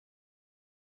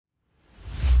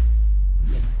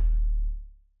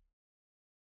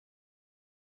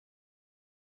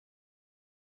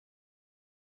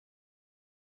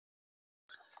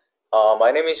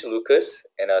My name is Lucas,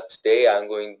 and today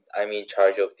I'm in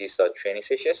charge of these training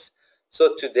sessions.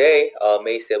 So today,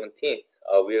 May 17th,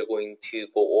 we are going to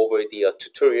go over the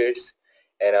tutorials,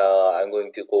 and I'm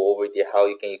going to go over the how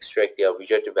you can extract the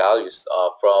result values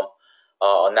from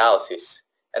analysis.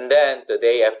 And then the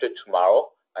day after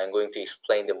tomorrow, I'm going to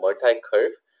explain the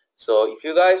multi-curve. So if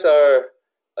you guys are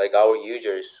like our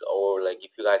users, or like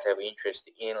if you guys have interest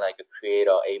in like create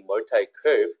a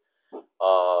multi-curve,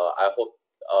 I hope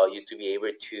you to be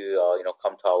able to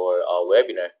come to our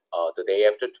webinar the day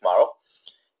after tomorrow.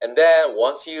 And then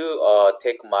once you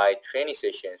take my training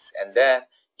sessions, and then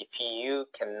if you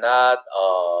cannot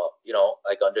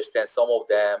like understand some of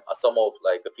them, some of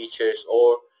like the features,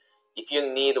 or if you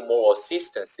need more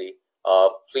assistance,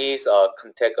 please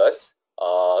contact us.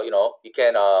 You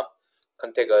can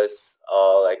contact us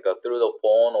through the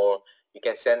phone, or you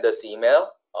can send us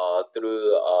email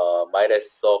through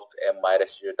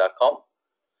midassoft@midasstudio.com,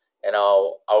 and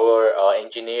our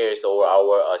engineers or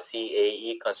our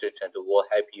CAE consultant will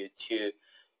help you to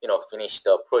finish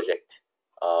the project.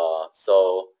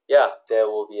 So yeah, there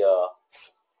will be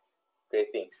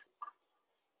great things.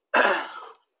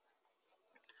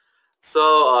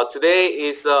 So today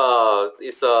is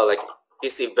like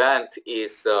this event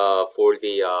is for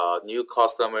the new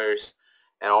customers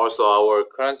and also our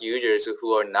current users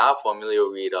who are not familiar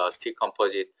with steel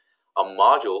composite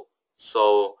module.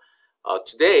 So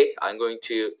today I'm going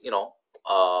to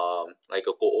like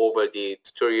go over the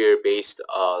tutorial based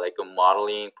like a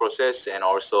modeling process, and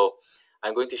also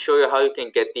I'm going to show you how you can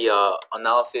get the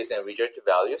analysis and result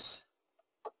values.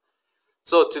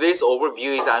 So today's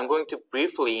overview is I'm going to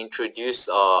briefly introduce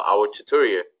our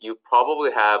tutorial. You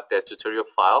probably have that tutorial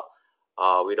file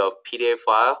with a PDF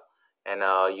file, and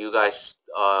you guys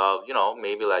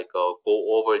maybe like go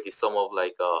over the some of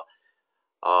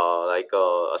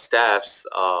steps,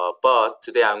 but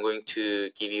today I'm going to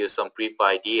give you some brief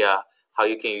idea how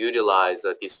you can utilize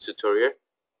this tutorial.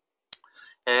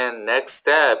 And next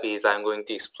step is I'm going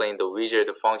to explain the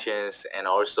widget functions, and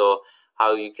also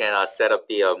how you can set up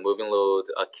the moving load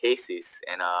cases,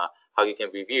 and how you can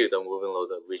review the moving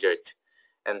load widget.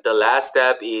 And the last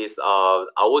step is I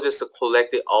will just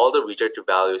collect all the widget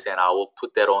values, and I will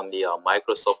put that on the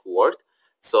Microsoft Word.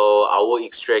 So I will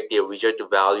extract the widget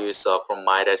values from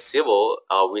MIDAS Civil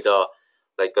with a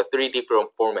three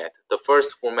different format. The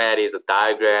first format is a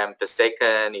diagram, the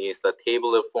second is the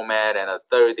tabular format, and the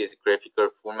third is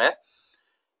graphical format.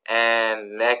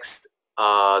 And next,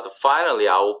 finally,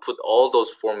 I will put all those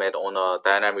format on a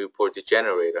dynamic report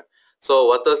generator. So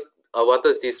what does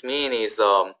this mean is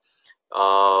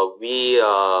we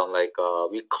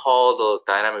call the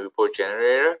dynamic report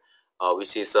generator,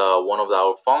 which is one of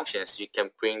our functions. You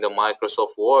can bring the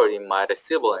Microsoft Word in MIDAS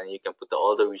Civil, and you can put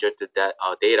all the rejected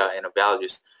data and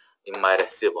values in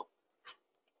MIDAS Civil.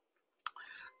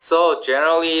 So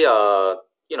generally,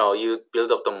 you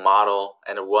build up the model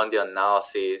and run the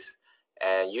analysis,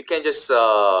 and you can just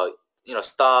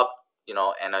stop,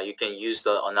 and you can use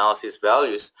the analysis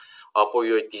values for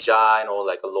your design or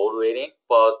like a load rating.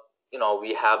 But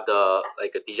we have the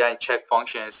like a design check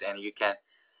functions, and you can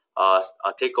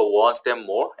take a one step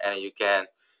more, and you can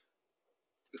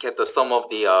get the sum of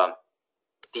the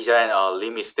design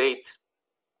limit state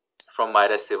from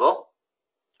MIDAS Civil,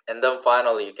 and then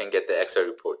finally you can get the Excel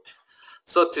report.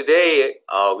 So today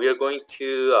we are going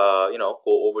to go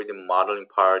over the modeling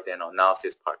part and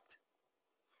analysis part.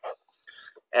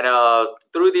 And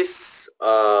through this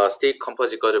steel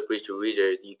composite girder bridge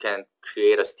widget, you can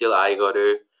create a steel eye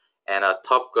girder and a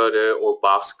top girder or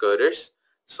box girders.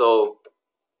 So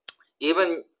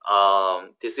even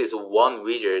this is one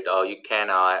widget, you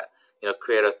can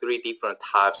create three different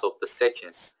types of the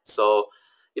sections. So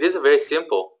it is very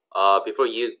simple. Before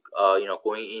you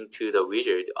going into the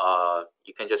widget,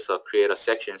 you can just create a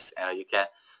sections, and you can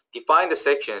define the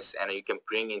sections, and you can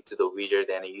bring into the widget,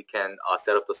 and you can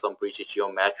set up some bridge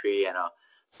geometry and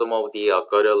some of the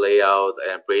girder layout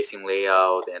and bracing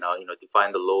layout, and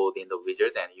define the load in the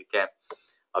widget, and you can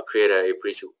create a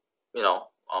bridge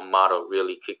a model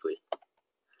really quickly.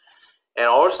 And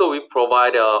also we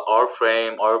provide our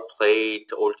frame, our plate,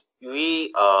 or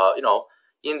we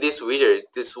in this widget,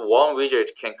 this one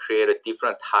widget can create a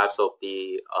different types of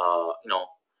the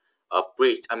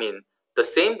bridge. I mean the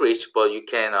same bridge, but you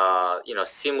can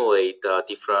simulate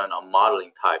different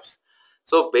modeling types.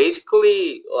 So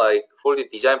basically, like for the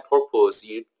design purpose,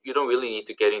 you don't really need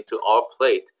to get into our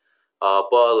plate.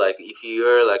 But like if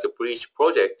you're like a bridge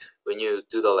project, when you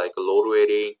do the like load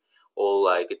rating or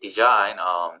like a design,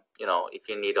 if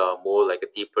you need a more like a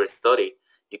deeper study,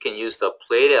 you can use the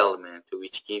plate element,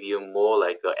 which give you more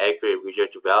like accurate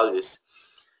widget values.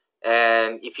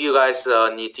 And if you guys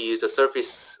need to use the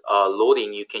surface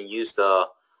loading, you can use the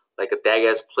like a dag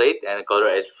as plate and a girder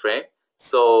as frame.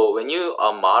 So when you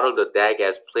model the dag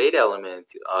as plate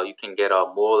element, you can get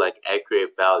more like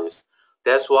accurate values.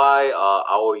 That's why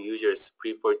our users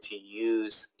prefer to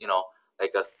use,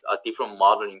 like a different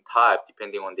modeling type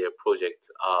depending on their project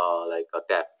like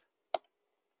depth.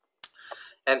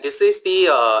 And this is the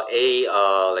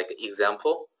like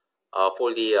example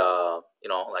for the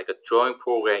like a drawing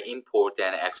program import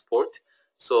and export.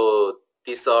 So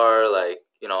these are like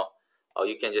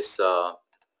you can just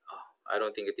I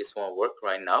don't think this one work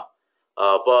right now,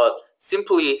 but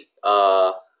simply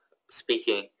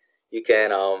speaking, you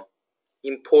can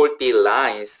import the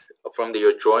lines from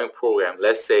your drawing program.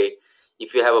 Let's say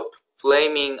if you have a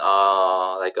flaming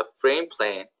like a frame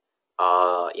plane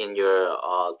in your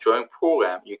drawing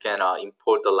program, you can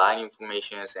import the line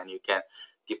informations, and you can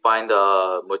define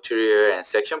the material and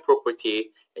section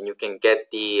property, and you can get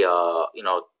the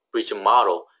bridge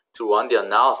model to run the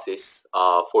analysis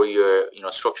for your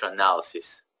structural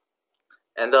analysis.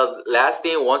 And the last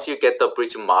thing, once you get the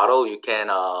bridge model, you can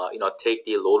take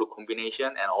the load combination,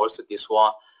 and also this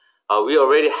one we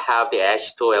already have the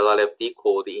H2 LRFD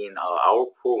code in our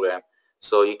program,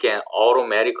 so you can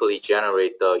automatically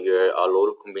generate your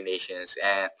load combinations,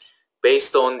 and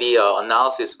based on the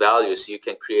analysis values, you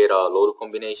can create load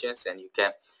combinations, and you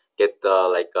can get the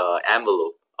like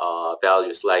envelope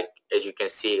values, like as you can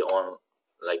see on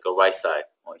like the right side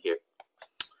on here.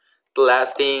 The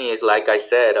last thing is, like I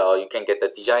said, you can get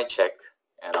the design check,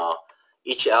 and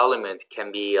each element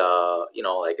can be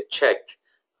like checked,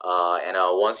 and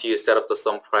once you set up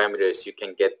some parameters, you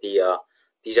can get the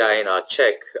design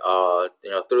check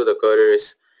through the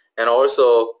girders. And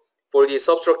also for the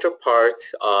substructure part,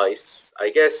 is I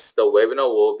guess the webinar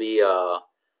will be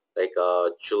like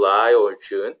July or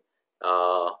June.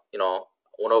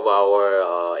 One of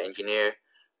our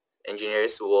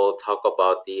engineers will talk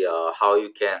about the how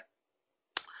you can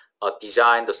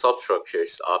design the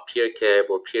substructures, pier cab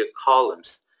or pier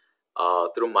columns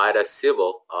through MIDAS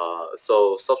Civil.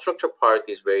 So substructure part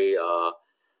is very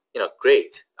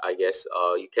great, I guess.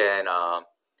 You can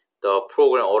the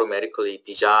program automatically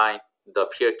design the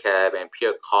pier cab and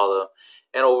pier column,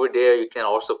 and over there you can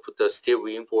also put the steel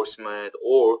reinforcement,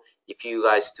 or if you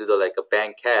guys do the like a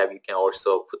bank cab, you can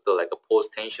also put the like a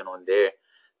post tension on there.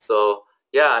 So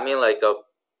yeah, I mean like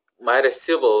MIDAS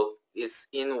Civil is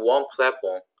in one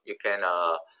platform. You can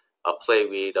play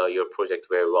with your project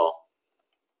very well.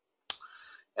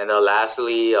 And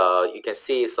lastly, you can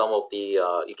see some of the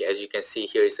as you can see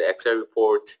here is the Excel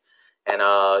report, and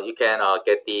you can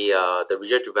get the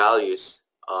result values.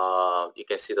 You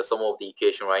can see some of the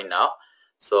equation right now.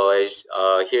 So as,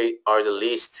 here are the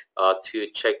list to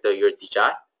check your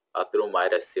design through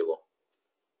MIDAS Civil.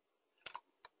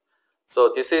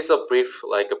 So this is a brief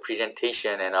like a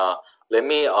presentation, and let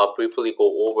me briefly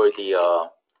go over the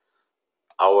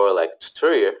our like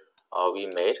tutorial we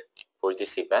made for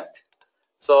this event.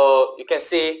 So you can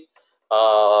see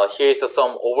here is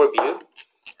some overview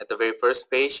at the very first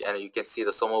page, and you can see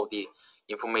some of the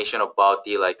information about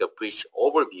the like a bridge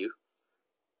overview.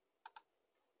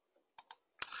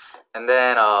 And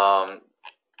then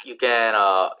you can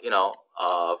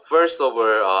first over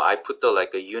I put the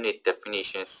like a unit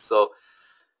definitions. So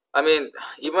I mean,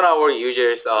 even our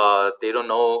users they don't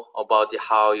know about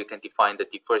how you can define the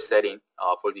default setting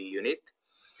for the unit.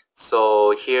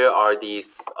 So here are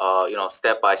these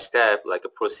step by step like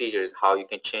procedures how you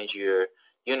can change your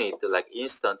unit like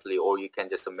instantly, or you can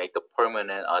just make the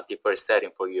permanent default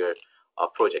setting for your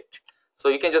project. So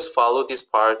you can just follow this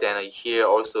part, and here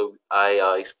also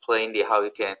I explain how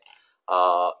you can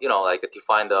like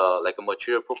define the like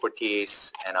material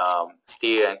properties and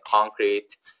steel and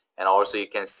concrete, and also you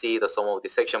can see some of the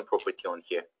section property on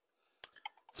here.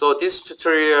 So this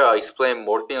tutorial explain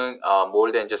more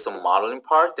than just a modeling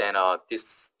part, and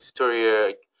this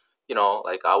tutorial,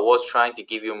 like I was trying to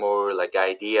give you more like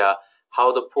idea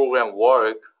how the program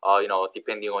work,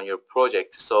 depending on your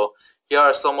project. So here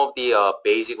are some of the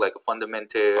basic like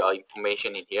fundamental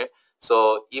information in here.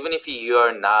 So even if you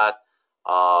are not,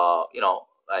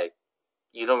 like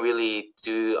you don't really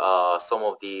do some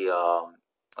of the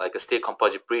like a steel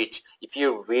composite bridge, if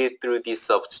you read through these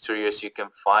tutorials, you can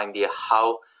find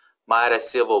how MIDAS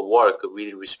Civil work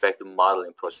with respect to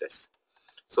modeling process.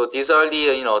 So these are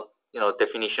the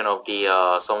definition of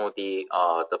the some of the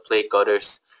plate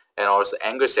girders, and also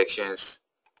angle sections,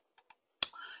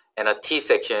 and T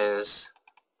sections,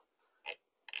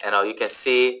 and you can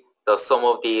see some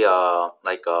of the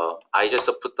like I just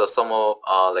put some of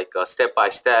like step by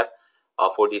step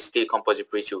for the steel composite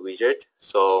bridge widget.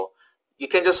 So you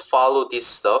can just follow this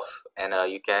stuff, and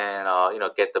you can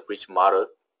get the bridge model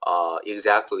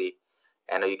exactly,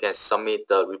 and you can submit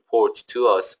the report to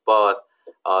us. But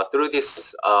through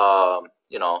this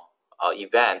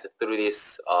event, through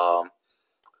this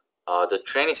the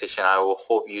training session, I will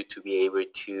hope you to be able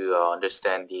to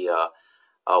understand the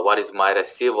what is MIDAS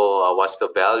civil, what's the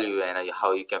value, and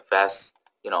how you can fast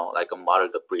model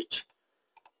the bridge.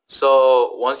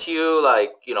 So once you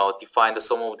define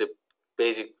some of the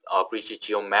basic bridge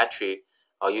geometry,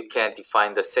 you can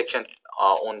define the section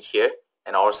on here,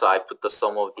 and also I put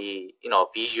some of the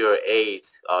visual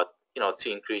aids to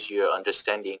increase your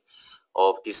understanding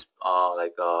of this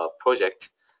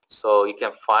project. So you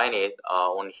can find it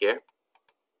on here,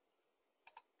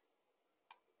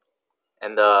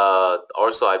 and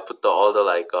also I put all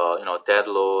the dead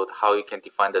load, how you can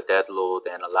define the dead load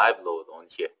and a live load on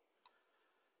here.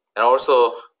 And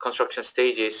also construction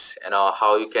stages, and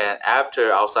how you can,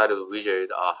 after outside of the widget,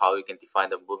 how you can define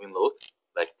the moving load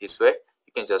like this way.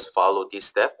 You can just follow this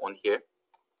step on here.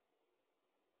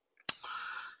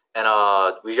 And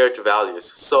widget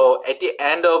values. So at the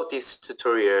end of this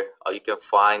tutorial, you can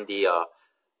find the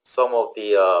some of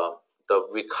the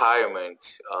requirement,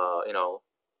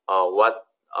 what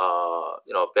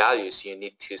values you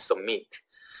need to submit.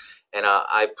 And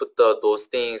I put those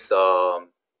things,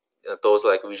 those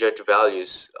widget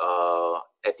values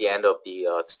at the end of the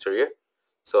tutorial.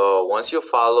 So once you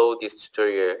follow this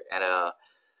tutorial, and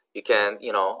you can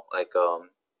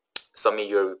submit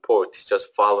your report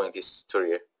just following this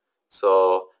tutorial.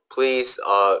 So please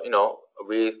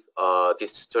read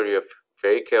this tutorial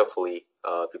very carefully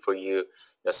before you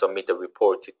submit the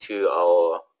report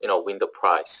to win the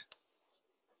prize.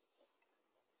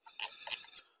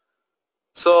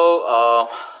 So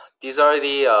these are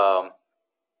the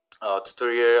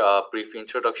tutorial brief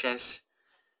introductions,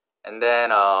 and then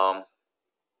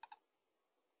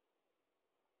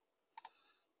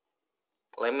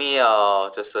let me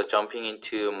just jumping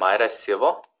into MIDAS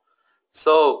civil.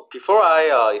 So before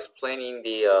I explaining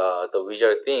the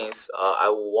widget things, I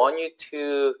want you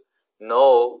to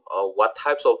know what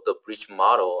types of the bridge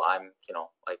model I'm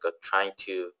trying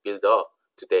to build up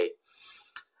today.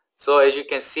 So as you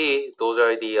can see, those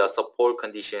are the support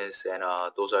conditions, and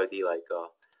those are the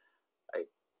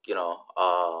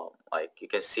you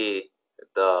can see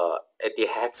at the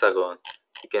hexagon,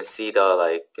 you can see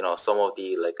the some of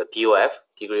the DOF,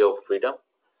 degree of freedom.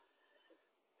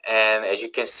 And as you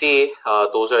can see,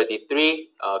 those are the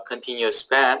three continuous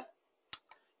span.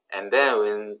 And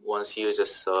then once you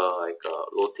just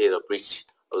rotate the bridge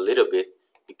a little bit,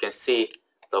 you can see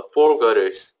the 4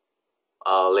 girders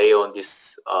lay on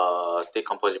this steel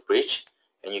composite bridge,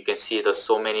 and you can see there's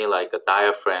so many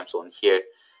diaphragms on here.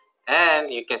 And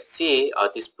you can see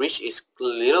this bridge is a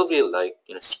little bit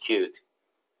skewed,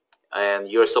 and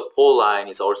your support line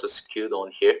is also skewed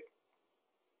on here.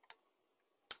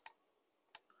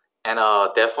 And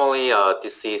definitely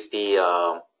this is the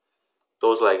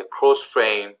those cross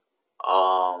frame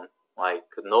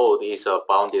node is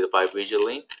bounded by rigid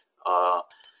link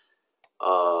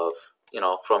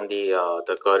from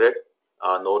the girder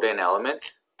node and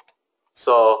element.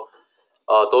 So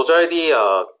those are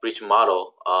the bridge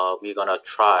model we are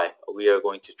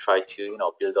going to try to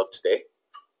build up today.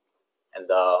 And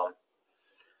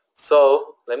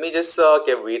so let me just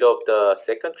get rid of the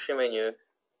second tree menu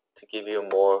to give you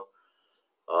more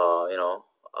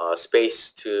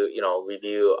space to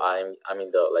review. I'm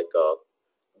in the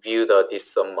view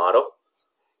this model.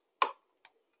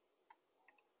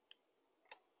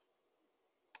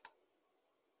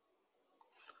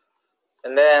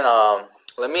 And then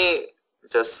let me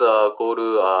just go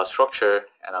to structure,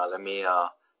 and let me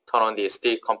turn on the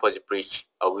steel composite bridge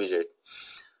widget.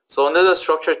 So under the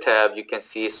structure tab, you can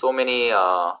see so many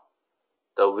the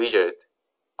widget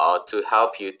to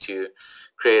help you to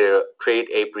create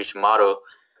a bridge model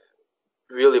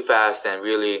really fast and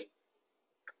really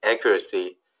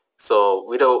accuracy. So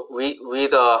with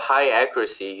a high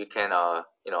accuracy, you can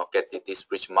get this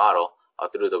bridge model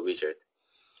through the widget.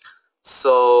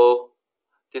 So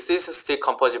this is a steel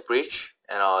composite bridge,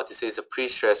 and this is a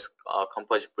pre-stressed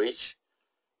composite bridge.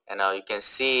 And you can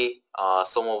see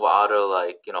some of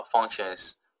other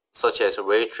functions such as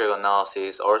ray track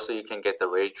analysis. Also, you can get the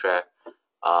ray track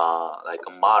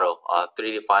a model,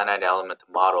 3D finite element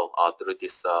model through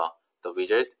this the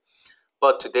widget.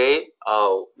 But today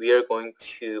we are going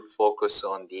to focus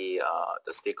on the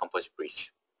steel composite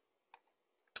bridge.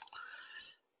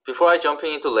 Before I jump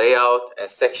into layout and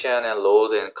section and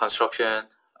load and construction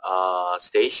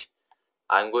stage,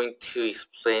 I'm going to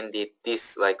explain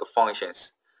these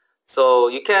functions. So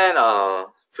you can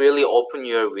freely open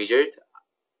your widget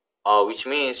which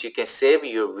means you can save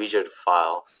your widget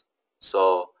files.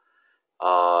 So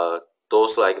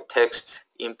those like text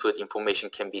input information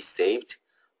can be saved.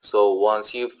 So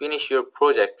once you finish your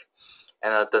project,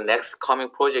 and the next coming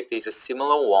project is a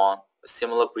similar one, a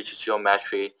similar bridge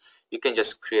geometry, you can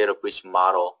just create a bridge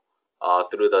model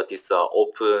through this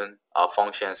open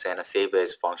functions and save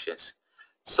as functions.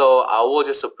 So I will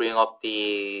just bring up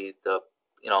the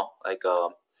like a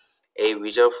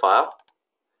widget file,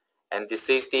 and this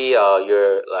is the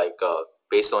your like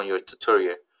based on your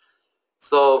tutorial.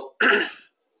 So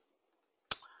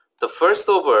the first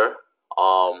over,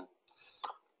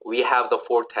 we have the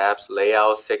 4 tabs: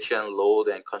 layout, section, load,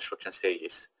 and construction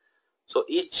stages. So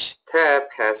each tab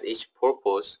has each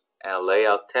purpose. And a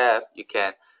layout tab, you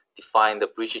can define the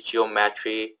bridge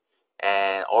geometry,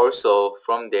 and also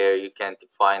from there you can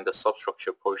define the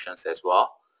substructure portions as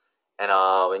well. And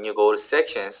when you go to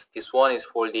sections, this one is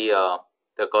for the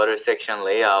gutter section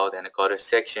layout and the gutter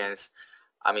sections.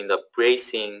 I mean the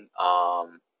bracing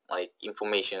like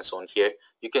informations on here.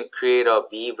 You can create a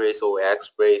V brace or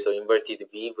X brace or inverted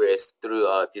V brace through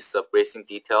this bracing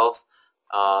details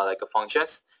like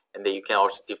functions, and then you can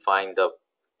also define the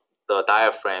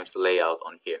diaphragms layout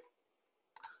on here.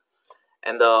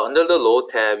 And under the load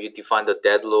tab, you define the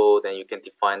dead load, and you can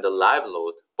define the live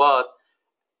load. But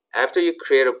after you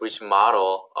create a bridge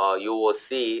model, you will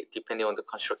see, depending on the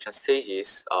construction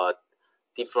stages,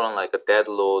 different like a dead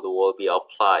load will be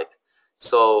applied.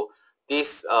 So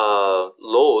this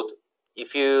load,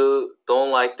 if you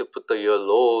don't like to put your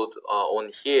load on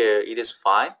here, it is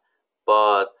fine.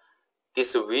 But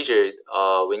this widget,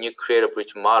 when you create a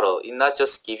bridge model, it's not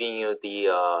just giving you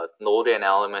the node and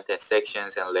element and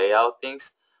sections and layout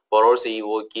things, but also it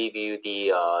will give you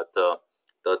the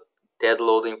dead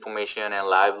load information and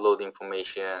live load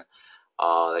information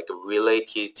like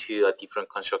related to different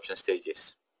construction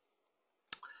stages.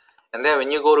 And then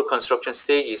when you go to construction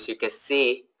stages, you can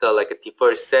see the like a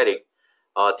default setting.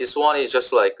 This one is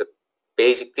just like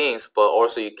basic things, but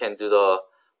also you can do the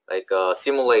like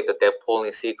simulate the depth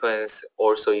polling sequence.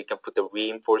 Also you can put the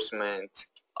reinforcement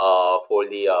for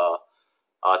the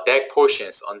deck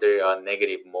portions under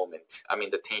negative moment. I mean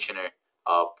the tensioner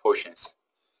portions.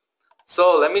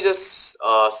 So let me just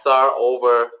start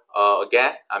over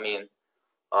again. I mean,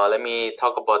 let me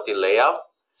talk about the layout.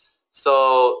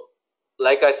 So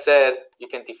like I said, you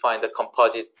can define the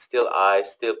composite, still eye,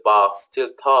 still box, still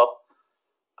top.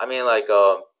 I mean like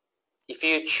if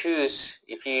you choose,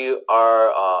 if you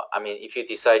are, I mean if you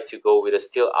decide to go with a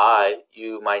still eye,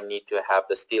 you might need to have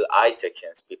the still eye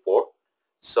sections before.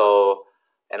 So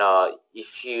and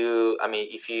if you, I mean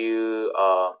if you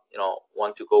you know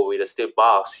want to go with a still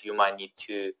box, you might need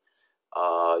to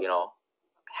you know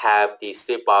have the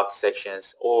still box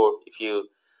sections, or if you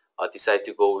decide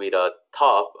to go with a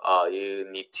top,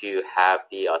 you need to have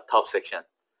the top section.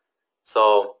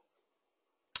 So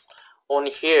on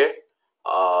here,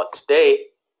 today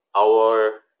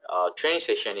our training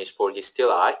session is for the still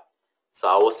eye. So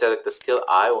I will select the still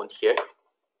eye on here.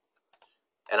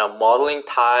 And a modeling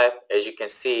type, as you can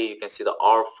see the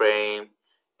R frame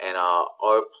and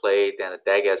R plate and a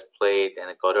dag as plate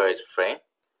and a gutter as frame.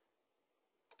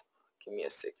 Give me a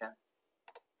second.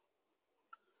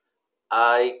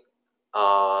 I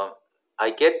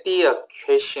get the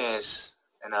questions,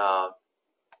 and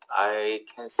I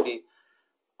can see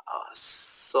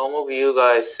some of you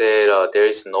guys said there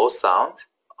is no sound.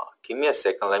 Give me a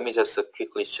second. Let me just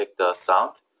quickly check the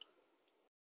sound.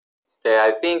 Okay,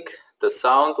 I think the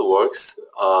sound works.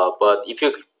 But if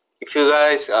you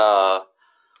guys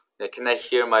cannot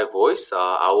hear my voice,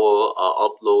 I will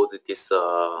upload this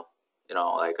you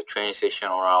know like a training session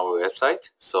on our website.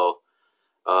 So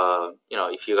you know,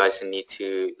 if you guys need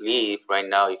to leave right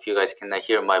now, if you guys cannot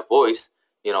hear my voice,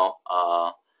 you know,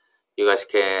 you guys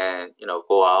can, you know,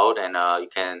 go out and you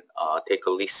can take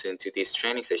a listen to this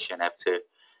training session after.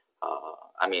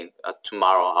 I mean,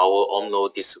 tomorrow I will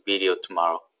upload this video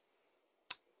tomorrow.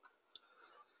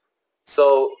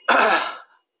 So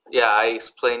yeah, I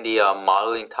explained the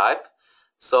modeling type.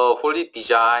 So for the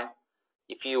design,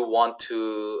 if you want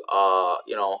to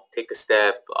you know take a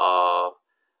step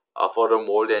further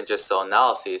more than just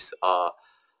analysis,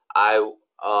 I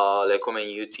recommend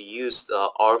you to use the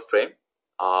R frame.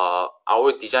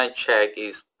 Our design check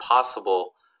is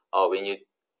possible when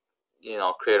you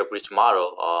know create a bridge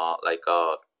model like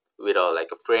with a like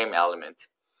a frame element.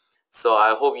 So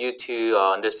I hope you to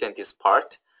understand this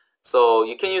part. So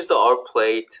you can use the R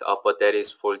plate, but that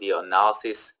is for the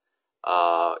analysis,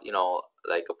 you know,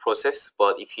 like a process.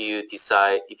 But if you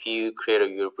decide, if you create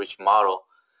your bridge model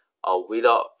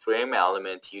without frame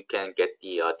element, you can get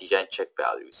the design check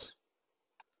values.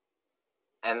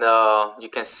 and you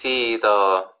can see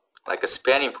the like a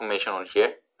span information on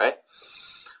here, right?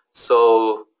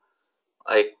 So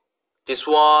like this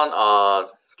one,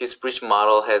 this bridge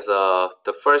model has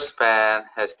the first span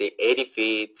has the 80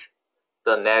 feet,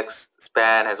 the next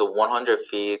span has a 100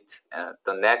 feet, and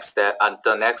the next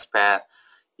span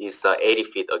is 80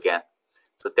 feet again.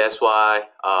 So that's why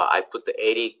I put the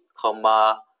 80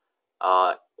 comma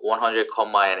 100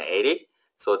 comma and 80.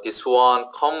 So this one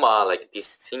comma like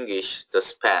distinguish the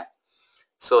span.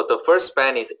 So the first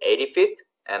span is 80 feet,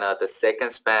 and the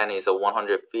second span is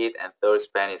 100 feet, and third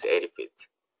span is 80 feet.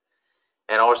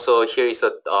 And also here is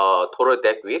a total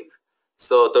deck width.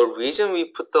 So the reason we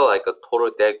put the like a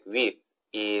total deck width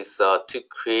is to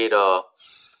create a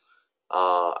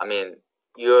I mean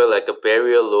your like a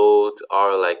barrier load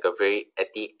are like a very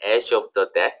at the edge of the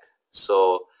deck.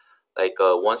 So like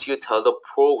once you tell the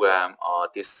program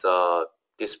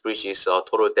this bridge is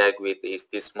total deck width is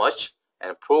this much,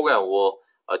 and the program will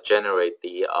generate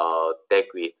the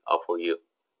deck width for you.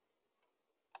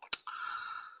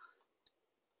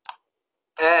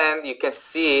 And you can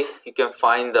see, you can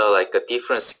find like a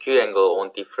different skew angle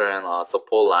on different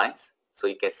support lines. So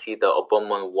you can see the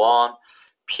abutment 1,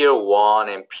 pier 1,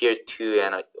 and pier 2,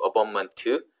 and abutment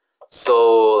 2.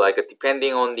 So like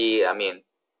depending on the, I mean,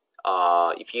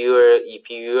 if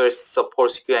your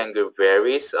support skew angle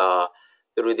varies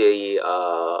through the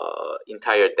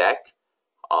entire deck,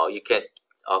 you can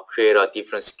create a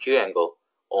different skew angle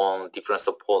on different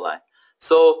support line.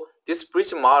 So this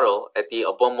bridge model at the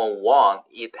abutment 1,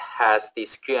 it has the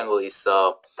skew angle is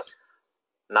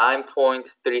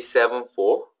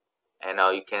 9.374, and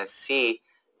you can see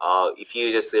if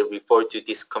you just refer to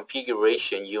this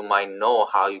configuration, you might know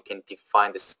how you can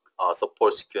define the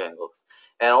support skew angles.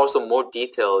 And also more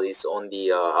detail is on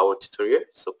the our tutorial,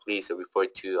 so please refer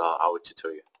to our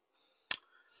tutorial.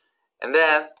 And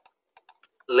then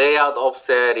layout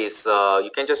offset is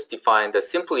you can just define the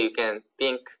simply you can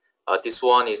think this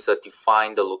one is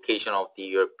define the location of the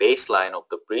your baseline of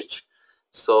the bridge.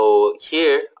 So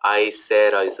here I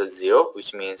said it's a 0,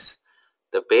 which means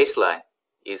the baseline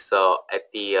is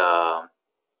at the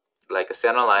like a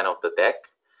center line of the deck,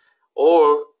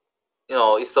 or you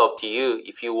know, it's up to you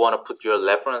if you want to put your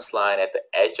reference line at the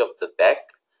edge of the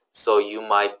deck. So you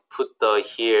might put the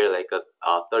here like a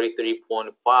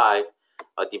 33.5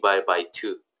 divided by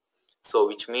 2. So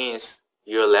which means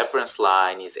your reference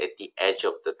line is at the edge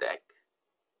of the deck.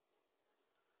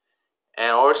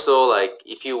 And also like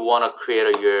if you want to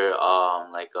create your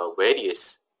like a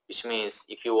radius, which means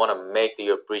if you want to make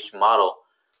your bridge model,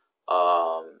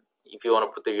 if you want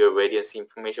to put your radius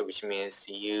information, which means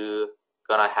you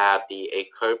gonna have a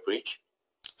curved bridge.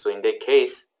 So in that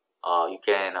case, you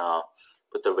can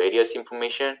put the radius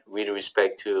information with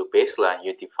respect to baseline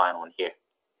you define on here.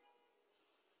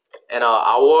 And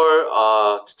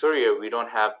our tutorial, we don't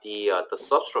have the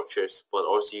substructures, but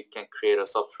also you can create a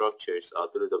substructures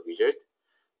through the wizard.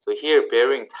 So here,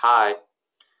 bearing type,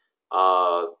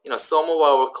 you know, some of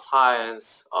our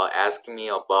clients are asking me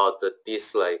about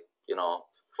this like, you know,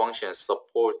 function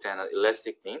support and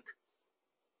elastic link.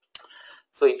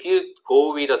 So if you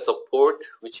go with a support,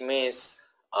 which means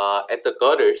at the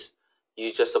girders,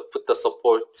 you just put the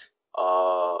support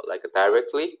like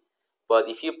directly. But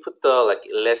if you put the like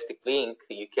elastic link,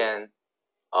 you can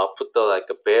put the like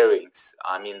bearings.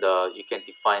 I mean you can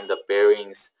define the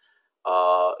bearings,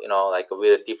 you know, like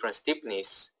with a different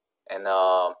stiffness. And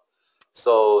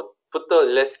so put the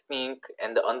elastic link,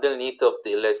 and underneath of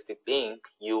the elastic link,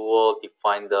 you will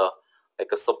define the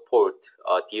like a support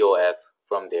DOF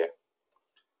from there.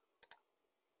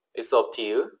 It's up to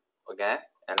you again.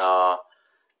 And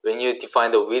when you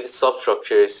define the width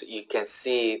substructures, you can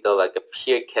see the like a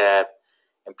pier cap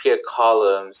and pier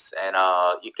columns, and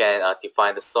you can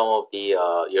define the sum of the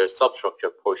your substructure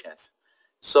portions.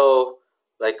 So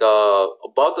like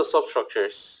about the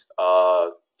substructures,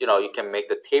 you know, you can make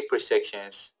the taper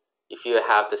sections. If you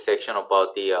have the section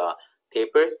about the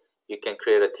taper, you can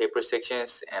create a taper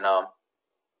sections. And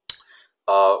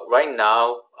right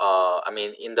now, I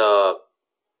mean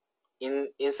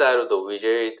inside of the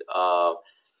widget,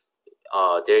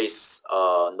 there is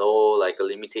no like a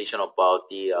limitation about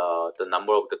the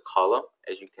number of the column.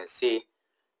 As you can see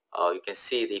that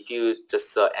if you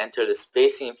just enter the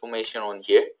spacing information on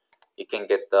here, you can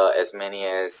get as many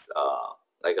as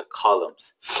like a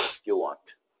columns you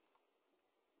want.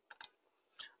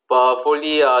 But for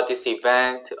the this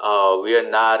event, we are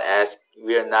not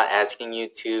asking you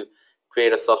to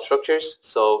create a substructures.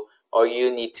 So all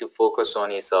you need to focus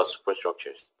on is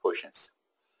superstructures portions.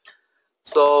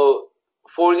 So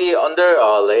for the under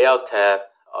layout tab,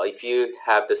 if you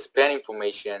have the span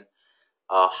information,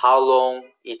 how long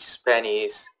each span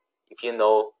is, if you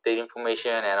know that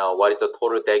information, and what is the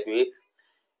total deck width,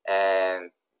 and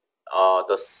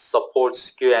the support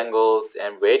skew angles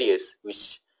and radius,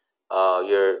 which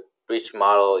your bridge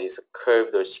model is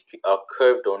curved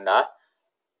or not.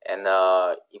 And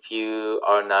if you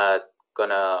are not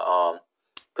gonna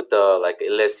put the like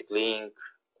elastic link,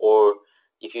 or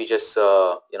if you just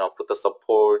put the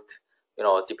support,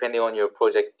 depending on your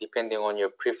project, depending on your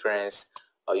preference,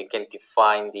 you can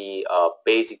define the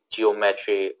basic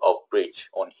geometry of bridge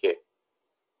on here.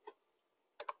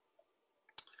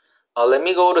 Let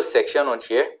me go to section on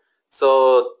here.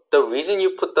 So the reason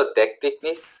you put the deck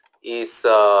thickness is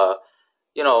when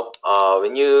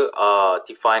you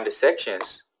define the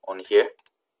sections on here,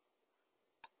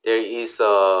 there is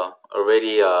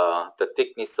already the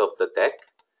thickness of the deck.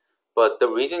 But the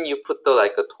reason you put the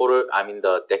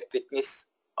the deck thickness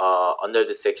under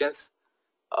the sections,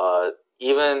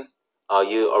 even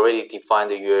you already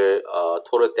defined your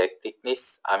total deck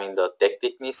thickness, the deck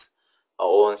thickness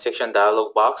on section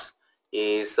dialog box,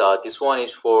 is this one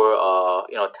is for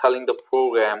telling the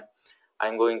program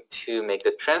I'm going to make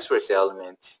the transverse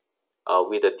element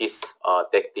with this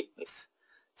deck thickness.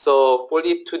 So for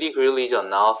the 2D religion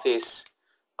analysis,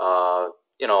 the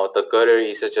girder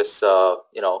is just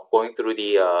going through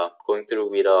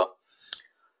with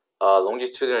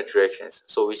longitudinal directions.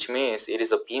 So which means it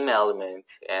is a beam element,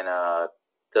 and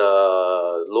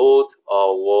the load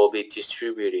will be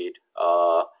distributed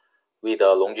with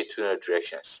longitudinal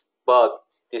directions. But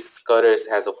this girder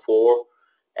has a 4,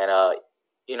 and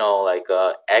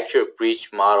actual bridge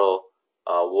model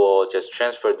will just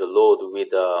transfer the load with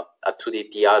to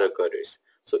the other girders.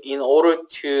 So in order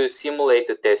to simulate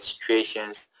that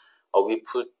situations, we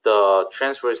put the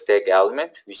transverse deck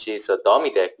element, which is a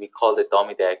dummy deck. We call it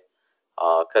dummy deck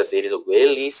because it is a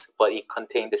weightless, but it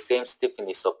contains the same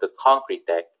stiffness of the concrete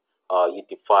deck you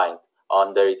defined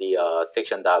under the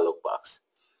section dialog box.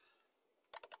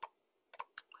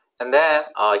 And then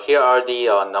here are the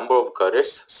number of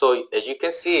girders. So as you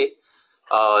can see,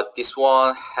 this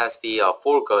one has the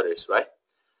 4 girders, right?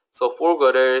 So 4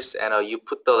 girders, and you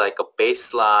put the a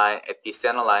baseline at the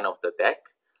center line of the deck.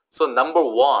 So number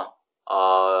 1,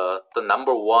 the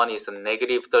number 1 is a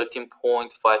negative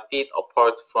 13.5 feet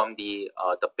apart from the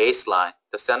baseline,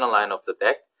 the center line of the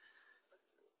deck.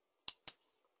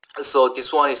 So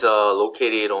this one is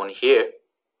located on here,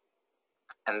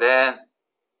 and then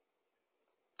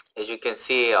as you can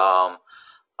see,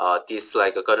 this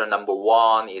girder number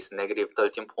 1 is negative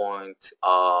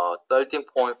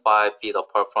 13.5 feet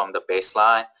apart from the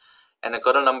baseline, and the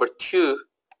girder number 2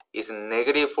 is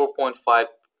negative 4.5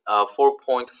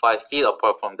 feet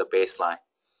apart from the baseline.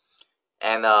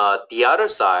 And the other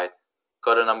side,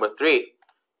 girder number 3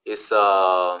 is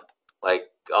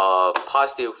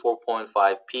positive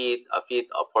 4.5 feet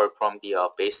apart from the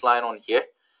baseline on here.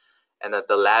 And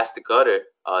the last girder,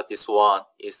 this one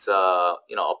is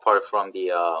apart from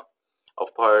the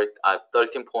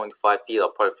 13.5 feet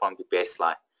apart from the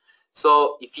baseline.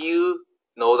 So if you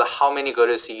know how many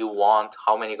girders you want,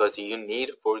 how many girders you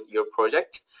need for your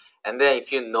project, and then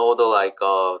if you know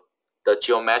the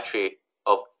geometry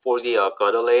for the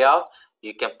girder layout,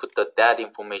 you can put that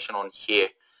information on here.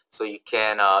 So you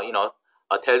can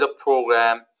tell the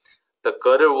program the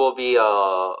girder will be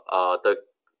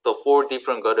the 4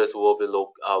 different girders will be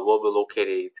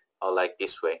located like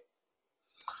this way.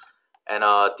 And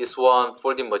this one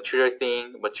for the material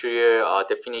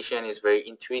definition is very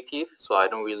intuitive, so I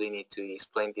don't really need to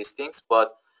explain these things.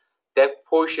 But that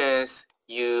portions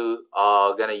you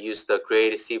are gonna use the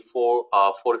grade C4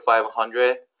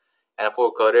 4500, and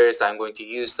for girders I'm going to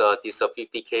use this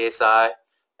 50 KSI,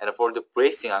 and for the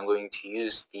bracing I'm going to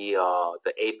use the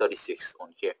 836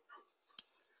 on here.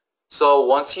 So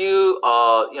once you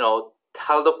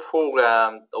tell the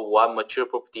program what material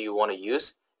property you want to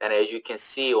use, and as you can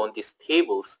see on these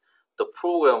tables, the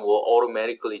program will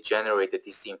automatically generate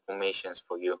these informations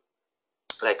for you,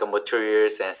 like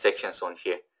materials and sections on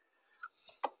here.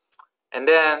 And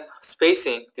then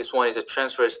spacing, this one is a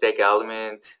transverse deck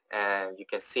element, and you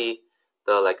can see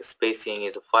the spacing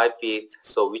is 5 feet.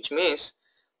 So which means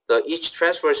each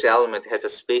transverse element has a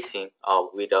spacing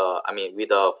with a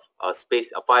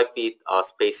 5 feet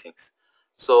spacings.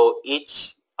 So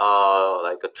each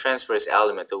a transverse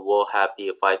element will have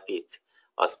the 5 feet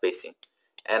spacing,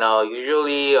 and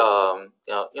usually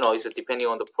it's depending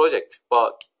on the project,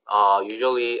 but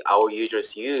usually our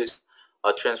users use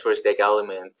a transverse deck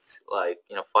element 5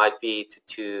 feet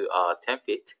to 10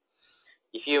 feet.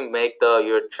 If you make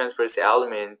your transverse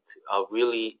element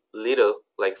really little,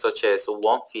 such as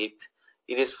 1 feet,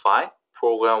 it is fine.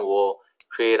 Program will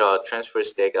create a transfer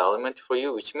stack element for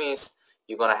you, which means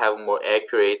you're gonna have more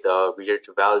accurate result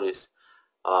values.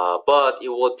 But it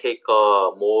will take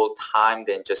more time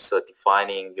than just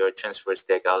defining your transfer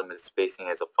stack element spacing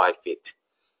as a 5 feet.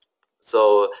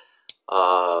 So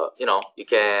you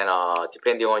can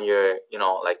depending on your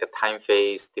like a time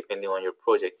phase, depending on your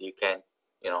project, you can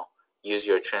use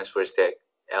your transfer stack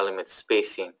element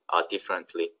spacing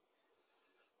differently.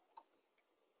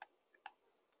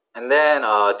 And then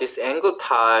this angle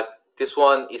type, this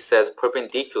one, it says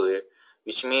perpendicular,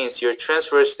 which means your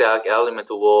transfer stack element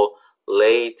will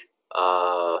lay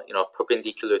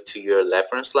perpendicular to your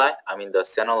reference line, I mean the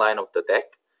center line of the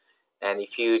deck. And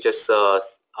if you just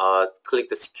click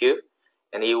the skew,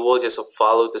 and it will just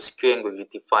follow the skew angle you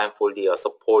define for the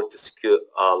support skew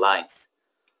lines.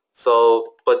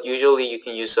 So, but usually you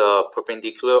can use a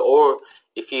perpendicular, or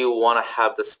if you want to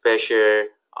have the special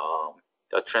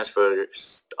transfer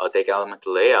deck element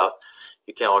layout,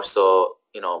 you can also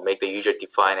make the user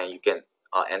define, and you can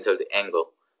enter the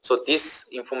angle. So this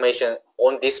information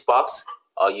on this box,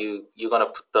 you're gonna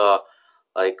put the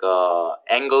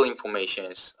angle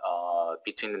informations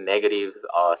between the negative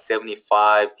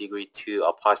 75 degree to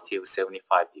a positive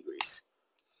 75 degrees.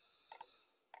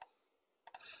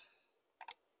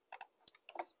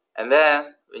 And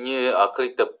then when you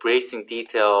click the bracing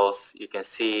details, you can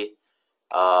see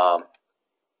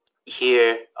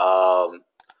here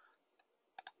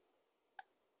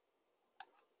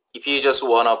if you just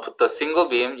want to put the single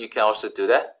beam, you can also do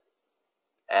that.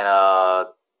 And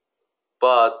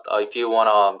but if you want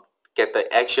to get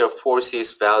the actual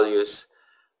forces values,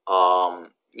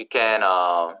 you can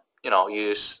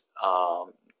use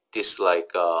this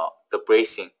the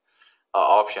bracing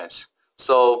options.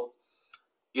 So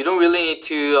you don't really need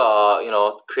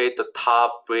to create the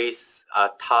top brace,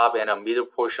 top and a middle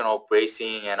portion of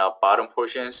bracing and bottom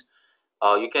portions.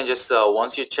 You can just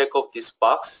once you check off this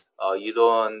box, you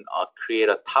don't create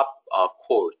a top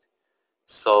chord.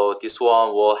 So this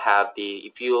one will have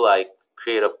if you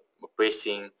create a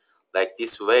bracing like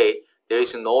this way, there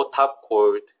is no top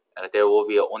chord, and there will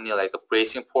be only a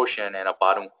bracing portion and a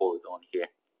bottom chord on here.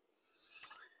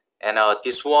 And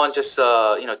this one just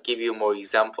give you more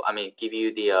example. I mean, give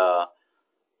you the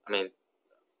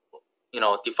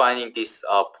defining these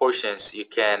portions. You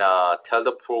can tell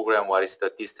the program what is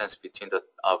the distance between the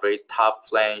very top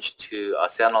flange to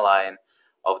center line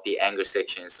of the angle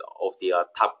sections of the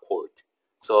top chord.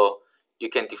 So you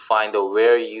can define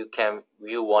where you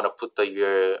want to put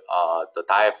the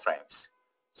diaphragms.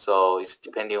 So it's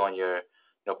depending on your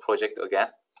project again.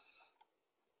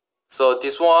 So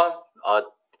this one,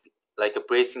 like a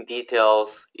bracing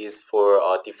details, is for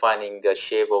defining the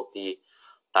shape of the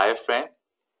diaphragm.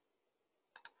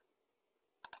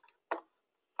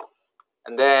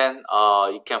 And then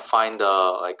you can find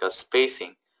a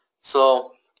spacing.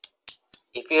 So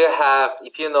if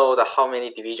you know how many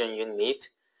division you need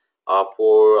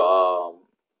for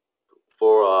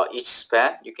each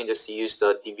span, you can just use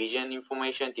the division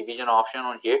option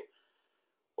on here.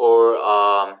 Or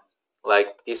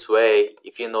like this way,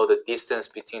 if you know the distance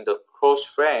between the cross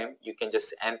frame, you can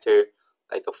just enter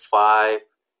like a 5,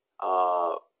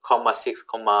 6,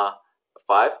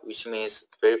 5, which means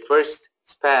very first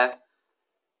span,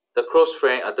 the cross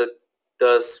frame,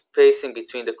 the spacing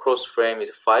between the cross frame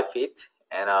is 5 feet,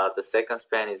 and the second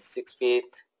span is 6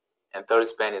 feet, and third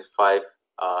span is 5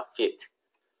 feet.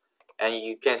 And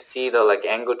you can see the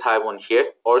angle type on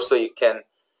here. Also, you can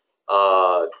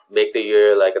make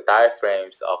your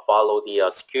diaphragms follow the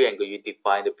skew angle you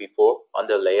defined before on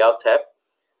the layout tab,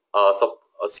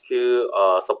 skew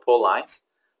support lines.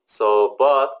 So,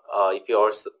 but if you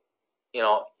also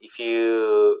if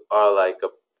you are a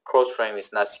cross frame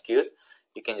is not skewed,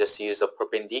 you can just use a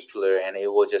perpendicular, and it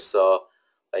will just the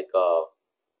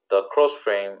cross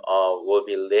frame will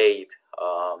be laid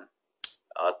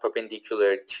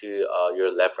perpendicular to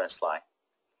your reference line.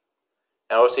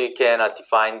 And also you can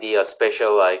define the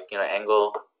special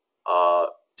angle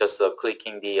just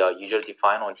clicking the user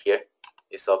define on here.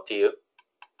 It's up to you.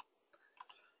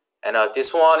 And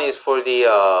this one is for the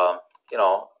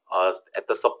at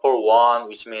the support 1,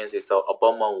 which means it's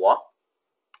abutment 1.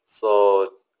 So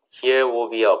here will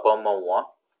be abutment 1,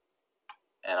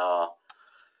 and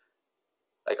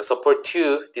like a support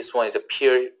 2, this one is a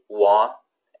pier 1,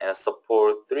 and a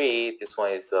support 3, this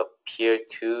one is a pier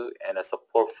 2, and a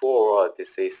support 4,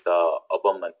 this is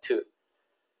abutment 2.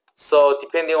 So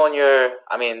depending on your,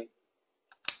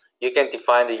 you can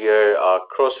define your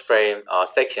cross frame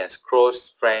sections,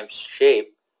 cross frame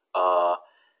shape,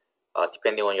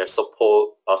 depending on your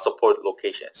support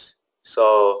locations.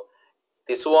 So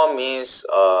this one means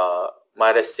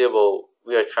MIDAS civil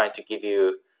we are trying to give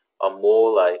you a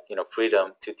more like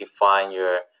freedom to define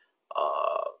your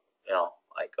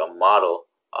like a model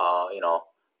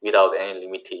without any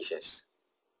limitations.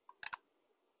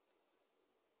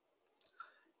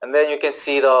 And then you can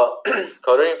see the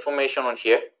Girder information on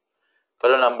here.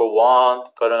 Girder number 1,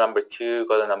 Girder number 2,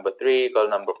 Girder number 3, Girder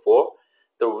number 4.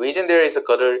 The reason there is a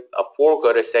 4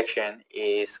 Girder section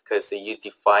is because you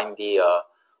define the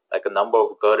like a number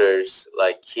of girders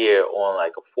like here on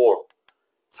like a 4.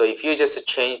 So if you just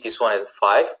change this one as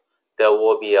 5, there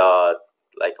will be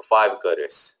like 5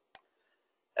 girders.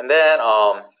 And then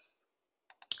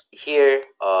here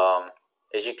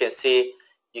as you can see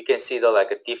the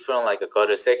like a different like a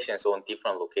girder sections on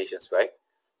different locations, right?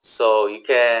 So you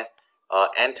can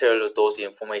enter those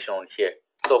information on here.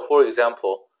 So for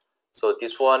example, so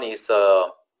this one is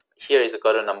here is a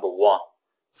girder number 1.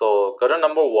 So girder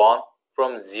number 1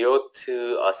 from 0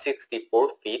 to 64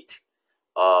 feet,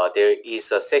 there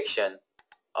is a section,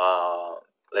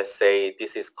 let's say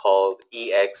this is called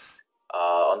EX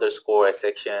underscore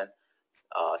section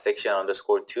section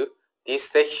underscore 2. This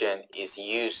section is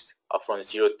used from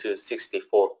 0 to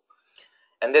 64.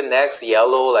 And the next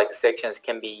yellow like sections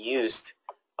can be used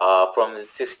from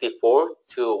 64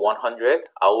 to 100.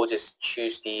 I will just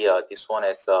choose the this one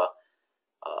as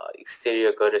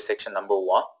exterior girder section number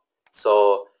 1.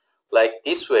 So like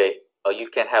this way you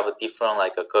can have a different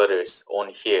like girders on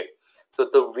here. So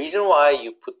the reason why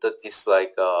you put this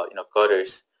like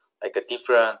girders like a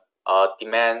different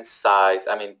demand size,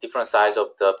 different size of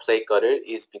the plate girder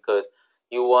is because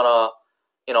you wanna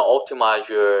optimize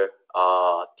your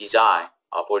design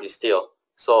for the steel.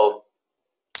 So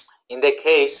in that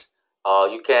case,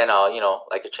 you can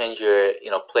like change your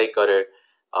plate girder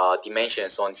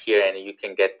dimensions on here, and you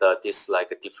can get this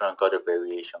like a different girder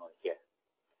variation on here.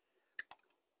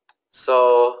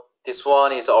 So this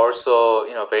one is also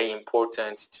very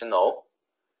important to know,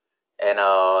 and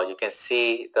you can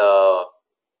see the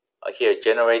here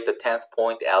generate the 10th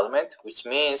point element, which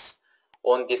means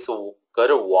on this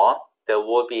girder 1 there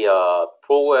will be a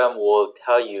program will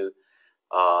tell you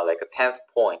like a 10th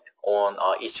point on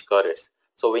each girders.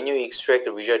 So when you extract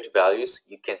the result values,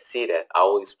 you can see that. I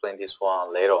will explain this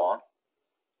one later on.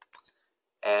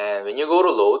 And when you go to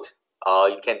load,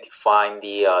 you can define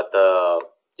the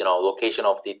location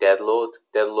of the dead load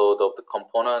of the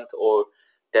component, or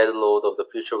dead load of the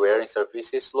future wearing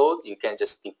surfaces load. You can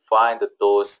just define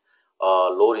those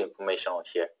load information on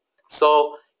here.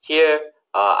 So here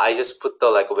I just put the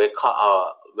like weight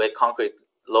concrete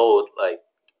load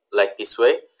like this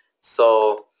way.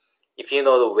 So if you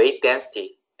know the weight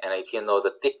density and if you know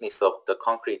the thickness of the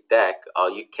concrete deck,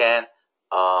 you can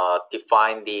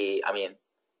define the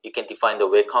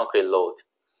weight concrete load.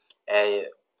 And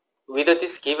with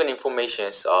this given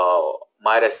information,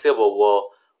 MIDAS Civil will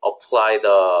apply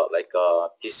the like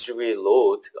distributed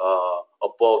load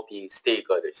above the steel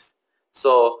girders.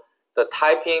 So the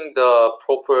typing the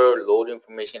proper load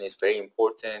information is very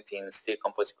important in steel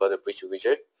composite girder bridge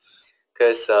wizard,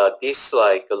 because this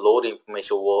like load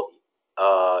information will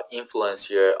influence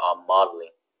your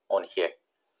modeling on here.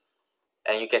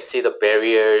 And you can see the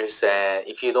barriers, and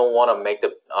if you don't want to make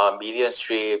the median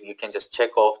strip, you can just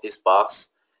check off this box,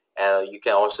 and you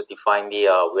can also define the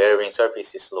wearing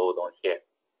surfaces load on here.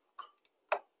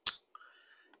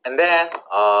 And then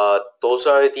those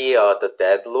are the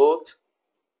dead load,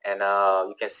 and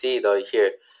you can see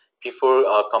here before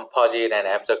composite and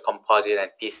after composite,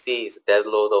 and DC is dead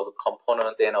load of the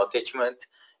component and attachment,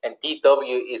 and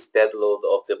DW is dead load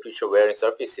of the future wearing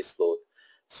surfaces load.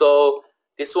 So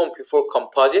this one before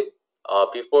composite,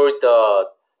 before the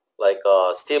like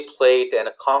steel plate and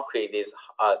concrete is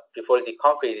before the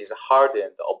concrete is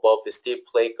hardened above the steel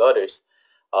plate girders,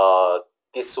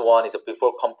 this one is a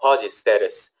before composite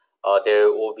status.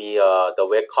 There will be the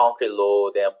wet concrete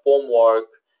load and formwork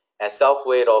and self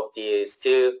weight of the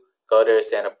steel girders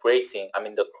and bracing,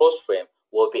 the cross frame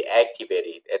will be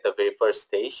activated at the very first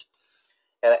stage.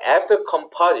 And after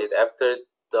composite, after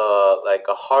the like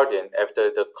hardened,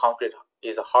 after the concrete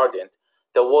is hardened,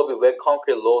 there will be wet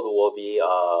concrete load will be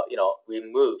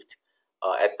removed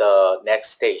at the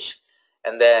next stage,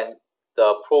 and then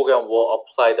the program will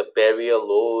apply the barrier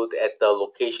load at the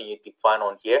location you define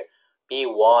on here,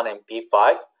 B1 and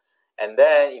B5, and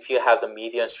then if you have the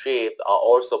median strip,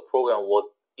 also program will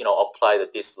apply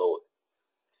this load.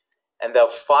 And then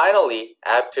finally,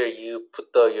 after you put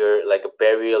your like a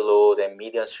barrier load and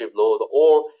median strip load,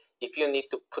 or if you need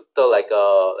to put the like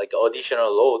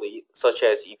additional load, such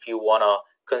as if you wanna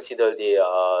consider the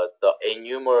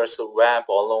enumerous ramp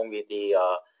along with the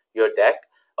your deck,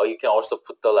 you can also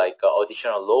put the like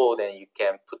additional load, and you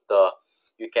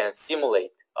can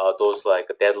simulate those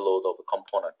like dead load of the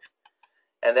component.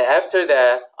 And then after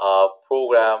that,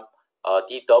 program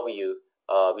DW,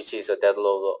 which is a dead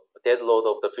load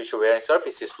of the future wearing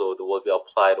surfaces load, will be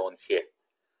applied on here.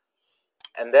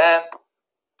 And then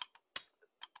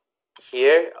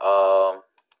here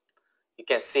you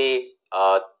can see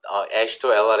H2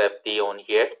 LRFD on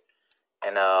here,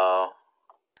 and let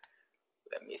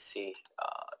me see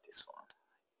this one.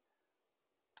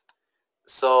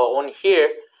 So on here,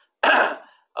 I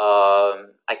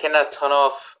cannot turn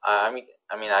off. I mean,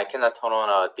 I cannot turn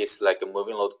on this like a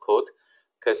moving load code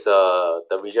because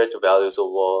the result values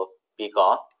will be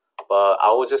gone. But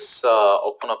I will just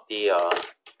open up the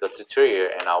tutorial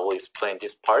and I will explain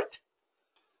this part.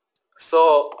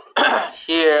 So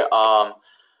here,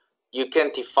 you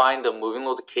can define the moving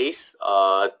load case.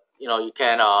 You know, you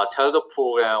can tell the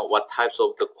program what types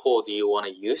of the code you want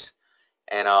to use,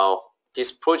 and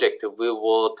this project we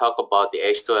will talk about the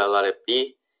H2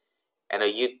 LRFD. And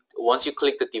once you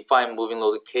click the define moving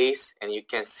load case, and you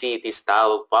can see this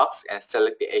dialog box and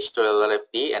select the H2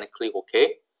 LRFD and click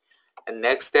OK. And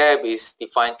next step is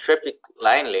define traffic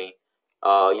line lane.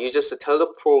 You just tell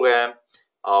the program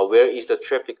where is the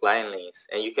traffic line lanes,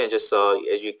 and you can just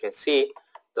as you can see,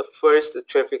 the first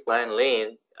traffic line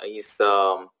lane is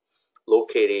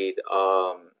located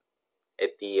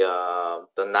at the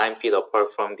 9 feet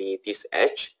apart from this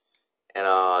edge, and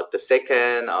the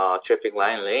second traffic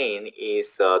line lane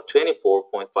is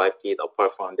 24.5 feet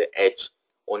apart from the edge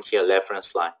on here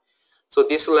reference line. So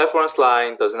this reference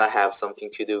line does not have something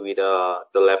to do with the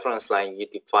reference line you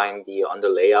define on the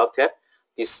layout tab.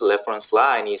 This reference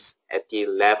line is at the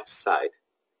left side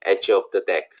edge of the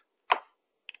deck.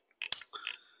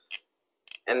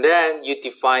 And then you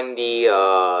define the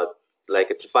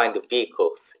define the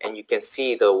vehicles, and you can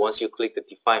see that once you click the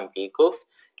define vehicles,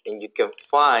 and you can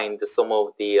find some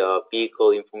of the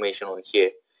vehicle information on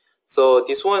here. So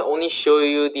this one only show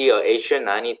you the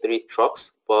HN93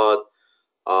 trucks, but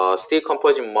steel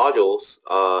composite modules,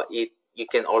 you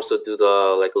can also do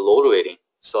the load rating.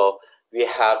 So we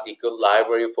have the good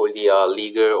library for the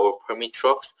legal or permit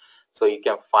trucks, so you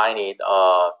can find it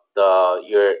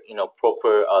your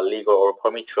proper legal or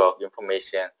permit truck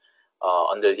information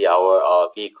under our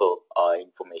vehicle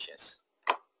informations.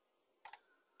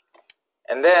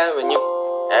 And then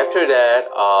after that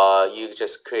you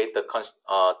just create the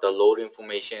load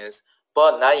informations,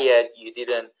 but not yet you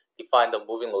didn't define the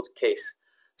moving load case.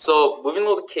 So moving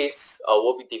load case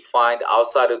will be defined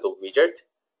outside of the widget,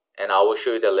 and I will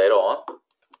show you that later on.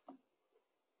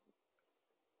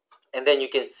 And then you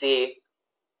can see,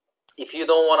 if you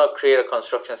don't want to create a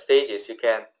construction stages, you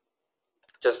can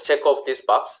just check off this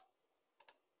box.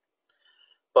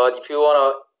 But if you want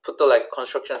to put the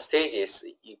construction stages,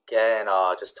 you can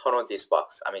just turn on this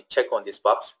box. I mean, check on this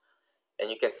box, and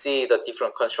you can see the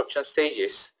different construction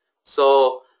stages.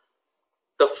 So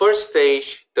the first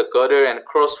stage, the girder and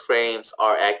cross frames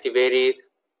are activated,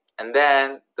 and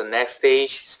then the next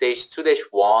stage, stage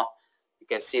 2-1, you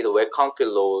can see the wet concrete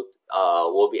load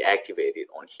will be activated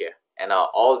on here, and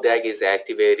all deck is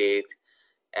activated,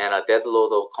 and a dead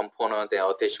load of component and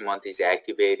attachment is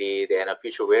activated, and a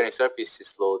future wearing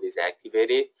surfaces load is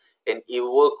activated, and it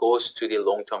will goes to the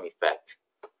long-term effect.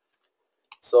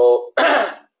 So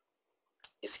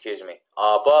excuse me,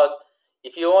 but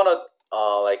if you want to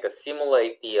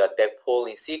simulate the deck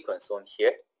polling sequence on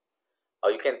here,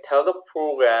 you can tell the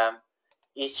program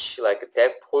each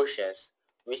deck portions,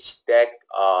 which deck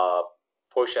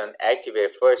portion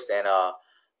activate first, and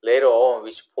later on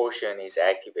which portion is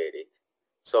activated.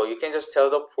 So you can just tell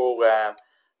the program,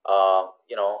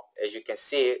 as you can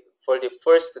see, for the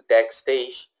first deck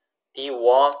stage,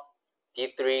 D1,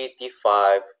 D3,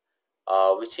 D5,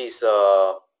 which is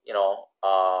you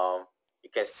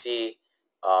can see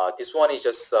this one is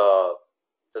just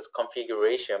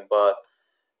configuration, but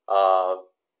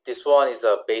this one is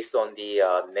based on the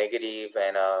negative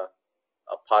and a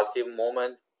positive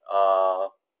moment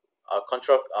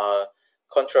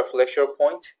contraflexion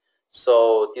point.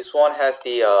 So this one has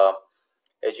the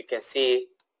as you can see,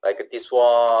 this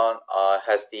one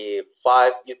has the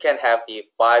 5. You can have the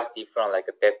 5 different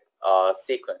deck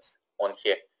sequence on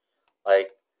here,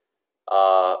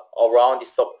 around the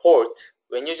support.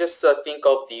 When you just think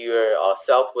of your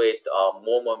self-weight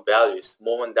moment values,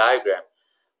 moment diagram,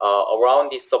 around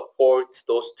the support,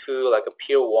 those two, a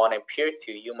Pier 1 and Pier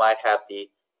 2, you might have the,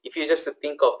 if you just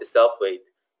think of the self-weight,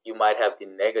 you might have the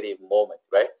negative moment,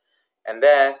 right? And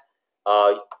then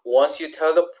once you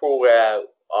tell the program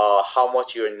how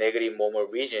much your negative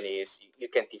moment region is, you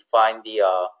can define the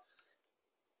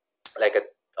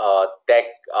deck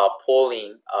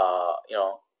polling,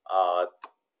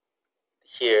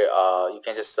 here you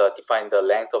can just define the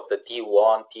length of the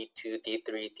D1, D2,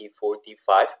 D3, D4,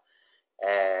 D5,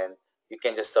 and you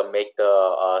can just make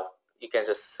the you can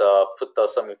just put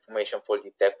some information for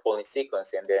the deck polling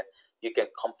sequence, and then you can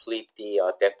complete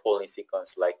the deck polling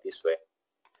sequence like this way.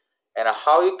 And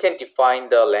how you can define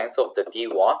the length of the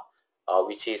D1,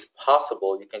 which is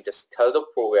possible, you can just tell the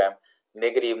program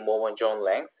negative moment zone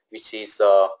length, which is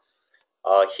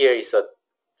here is a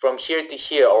from here to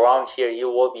here, around here it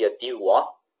will be a D1,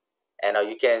 and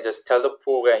you can just tell the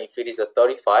program if it is a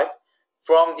 35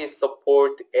 from this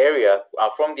support area,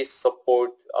 from this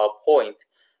support point,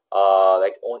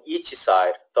 like on each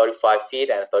side, 35 feet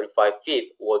and 35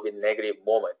 feet will be negative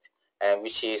moment, and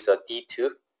which is a D2.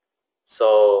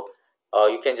 So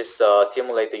you can just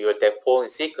simulate your deck polling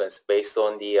sequence based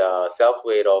on the self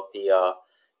weight of the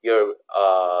your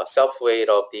self weight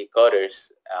of the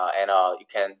girders, and you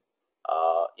can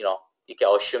you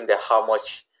can assume that how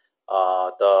much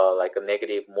the like a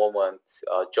negative moment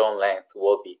zone length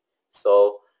will be.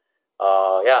 So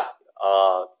yeah,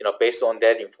 based on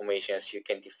that information, you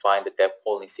can define the deck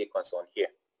polling sequence on here.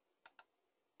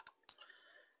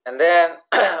 And then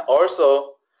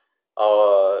also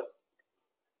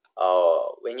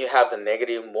when you have the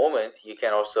negative moment, you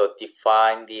can also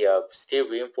define the steel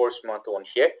reinforcement on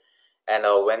here. And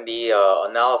when the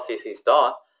analysis is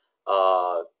done,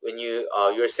 when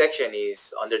your section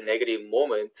is under negative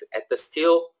moment, at the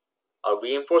steel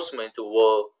reinforcement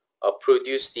will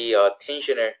produce the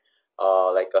tensioner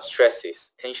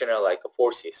stresses, tensioner like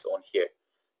forces on here.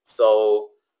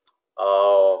 So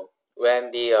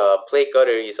when the plate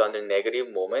girder is under negative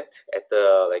moment at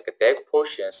the deck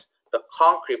portions, the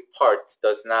concrete part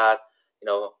does not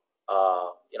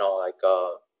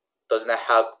does not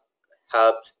help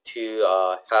to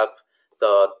help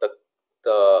the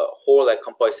whole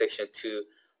composite section to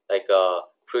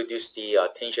produce the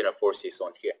tensioner forces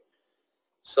on here.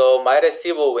 So MIDAS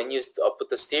Civil, when you put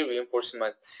the steel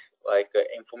reinforcement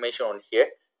information on here,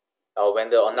 when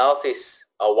the analysis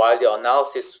while the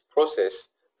analysis process,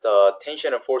 the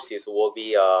tensioner forces will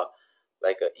be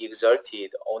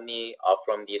exerted only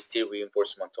from the steel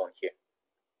reinforcement on here.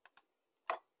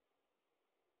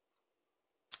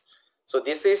 So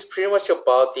this is pretty much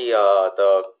about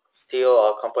the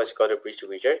steel composite girder bridge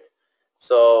widget.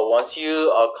 So once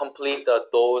you complete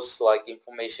those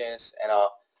informations, and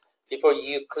before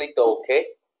you click the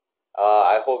OK,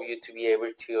 I hope you to be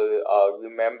able to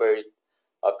remember,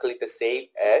 click the save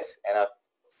as, and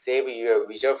save your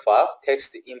widget file,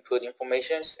 text input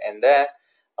informations, and then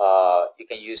you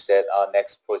can use that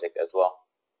next project as well.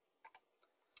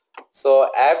 So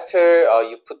after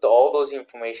you put all those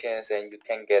informations, and you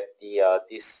can get the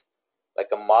this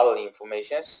a model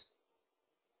informations.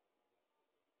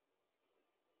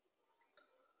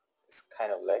 It's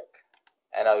kind of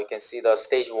and now you can see the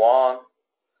stage 1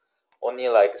 only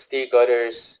steel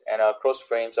girders and cross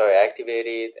frames are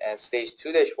activated, and stage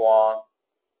 2-1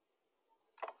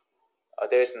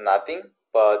 there is nothing,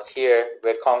 but here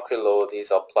where concrete load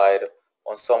is applied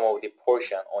on some of the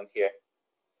portion on here.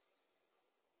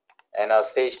 And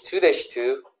stage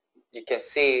 2-2, you can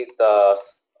see the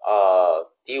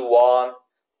D1,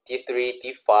 D3,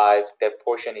 D5, that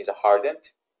portion is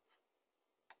hardened.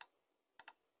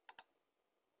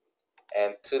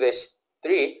 And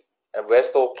 2-3, and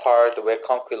rest of part where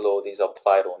concrete load is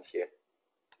applied on here.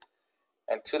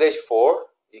 And 2-4,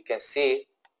 you can see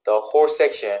the whole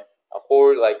section,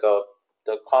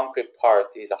 the concrete part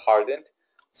is hardened,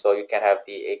 so you can have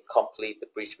a complete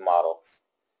bridge models.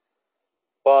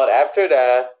 But after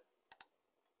that,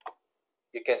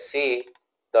 you can see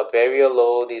the barrier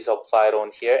load is applied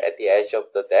on here at the edge of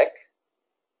the deck.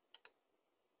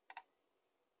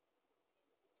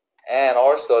 And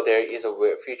also there is a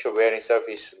future wearing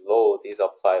surface load is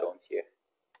applied on here,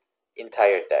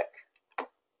 entire deck.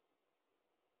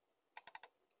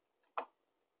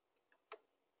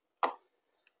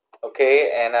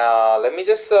 Okay, and let me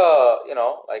just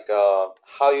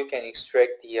how you can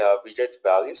extract the widget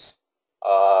values,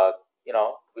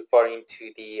 referring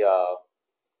to the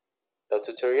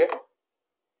tutorial.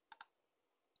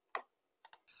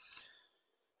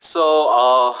 So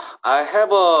I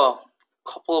have a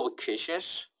couple of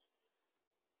occasions.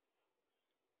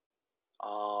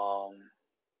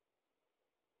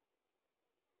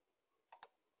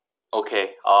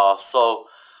 Okay, so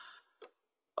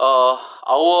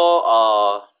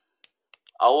I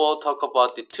will talk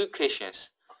about the two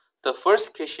questions. The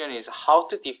first question is how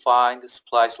to define the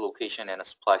splice location and a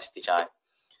splice design.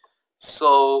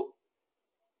 So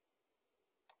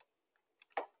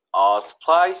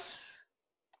splice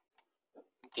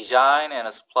design and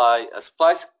a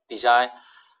splice design,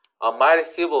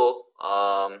 MIDAS Civil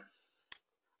um,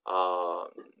 uh,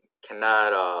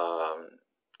 cannot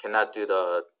cannot do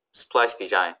the splice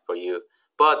design for you.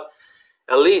 But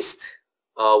at least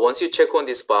once you check on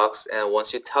this box and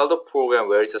once you tell the program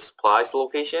where is the splice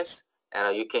locations,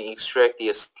 and you can extract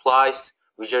the splice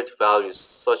result values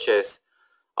such as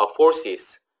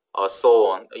forces, so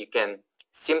on. You can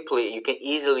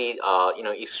easily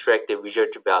extract the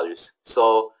result values.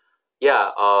 So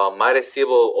yeah, MIDAS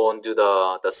won't do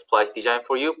the splice design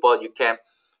for you, but you can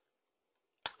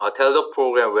tell the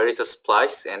program where is the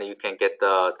splice and you can get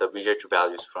the result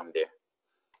values from there.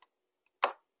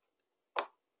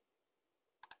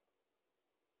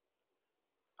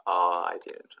 I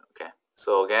didn't. Okay.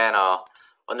 So again,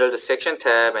 under the section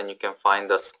tab, and you can find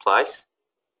the splice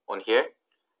on here,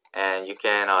 and you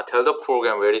can tell the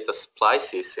program where is the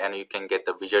splices, and you can get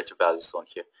the result values on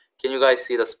here. Can you guys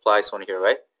see the splice on here,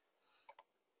 right?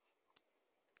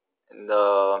 And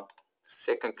the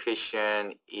second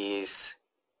question is,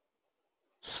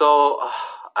 so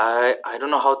I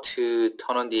don't know how to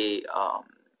turn on the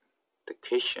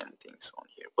question things on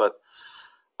here, but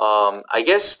I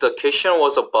guess the question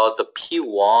was about the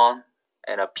P1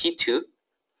 and a P2.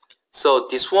 So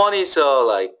this one is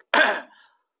like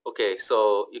okay,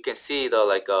 so you can see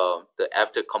the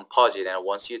after composite, and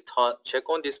once you check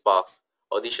on this box,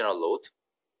 additional load,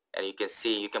 and you can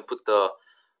see you can put the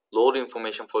load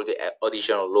information for the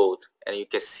additional load, and you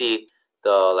can see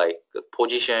the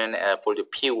position for the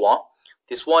P1.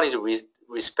 This one is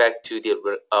respect to the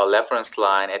reference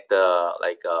line at the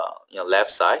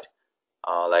left side,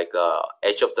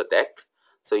 edge of the deck.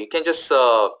 So you can just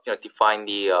define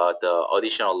the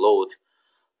additional load.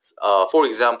 For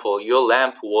example, your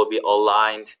lamp will be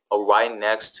aligned right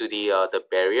next to the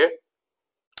barrier.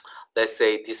 Let's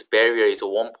say this barrier is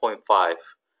 1.5,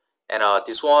 and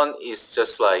this one is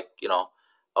just like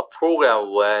a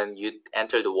program. When you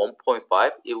enter the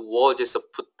 1.5, it will just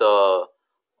put the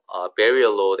barrier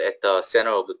load at the center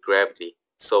of the gravity.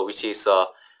 So which is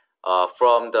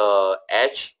from the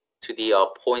edge to the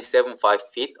 0.75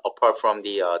 feet apart from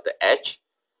the edge,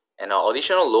 and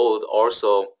additional load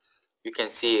also. You can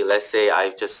see, let's say I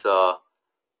just okay,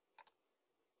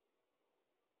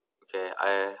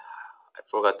 I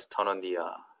forgot to turn on the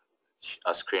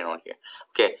screen on here.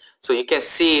 Okay, so you can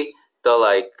see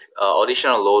the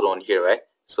additional load on here, right?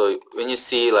 So when you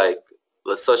see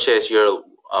such as your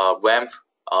ramp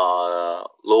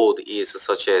load is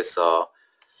such as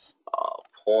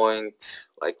point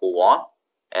 1,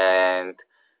 and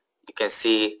you can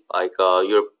see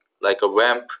your a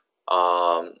ramp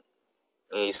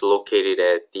is located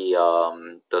at the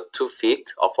 2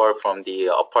 feet apart from the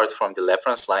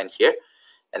reference line here,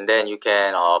 and then you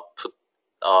can put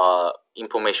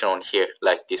information on here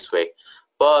like this way.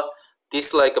 But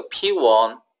this a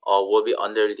P1 will be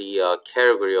under the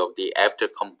category of the after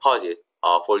composite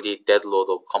for the dead load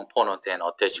of component and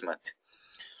attachment,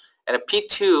 and a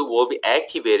P2 will be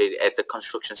activated at the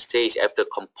construction stage after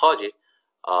composite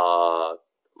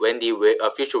when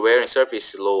the future wearing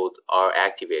surface load are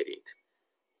activated.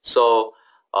 So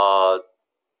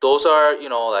those are you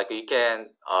can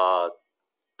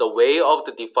the way of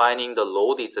the defining the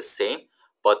load is the same,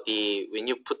 but when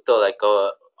you put the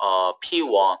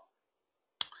P1,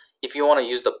 if you want to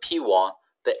use the P1,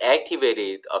 the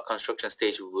activated construction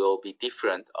stage will be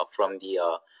different from the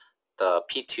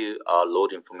P2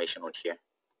 load information on here.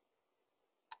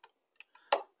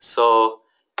 So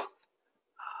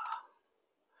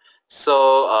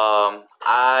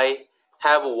I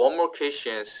have one more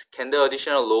question. Can the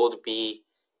additional load be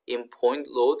in point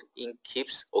load in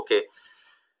KIPS? Okay.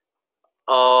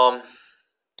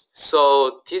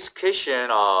 So this question,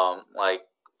 I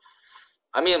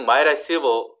mean, MIDAS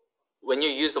Civil, when you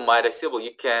use the MIDAS Civil,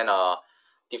 you can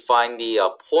define the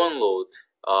point load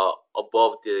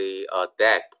above the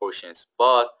deck portions.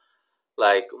 But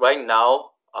right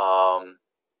now,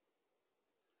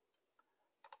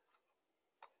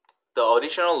 the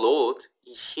additional load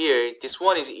here, this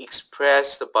one is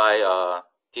expressed by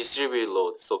distributed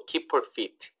load, so kip per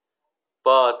feet.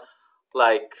 But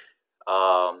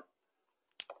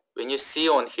when you see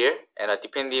on here, and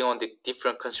depending on the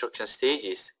different construction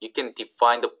stages, you can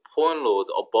define the point load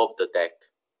above the deck.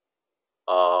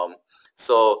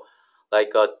 So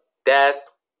that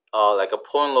a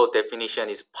point load definition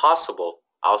is possible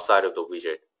outside of the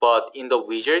widget, but in the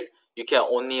widget you can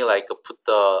only put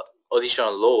the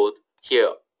additional load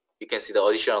here. You can see the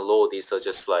additional load is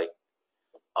just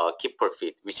kip per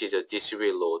feet, which is a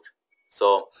distributed load.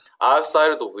 So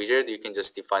outside of the widget, you can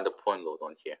just define the point load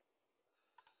on here.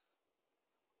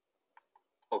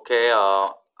 Okay.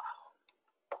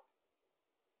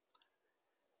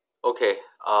 Okay.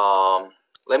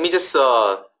 let me just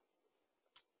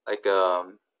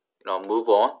move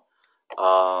on,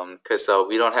 because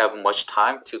we don't have much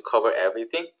time to cover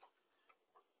everything.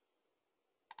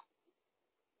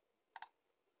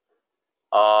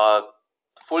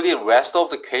 For the rest of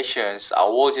the questions, I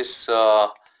will just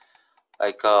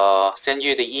send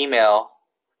you the email,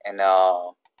 and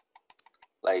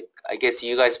I guess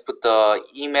you guys put the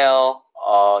email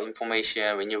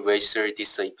information when you register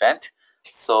this event.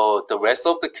 So the rest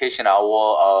of the question, I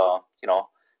will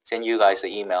send you guys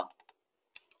an email.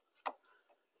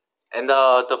 And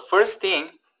the first thing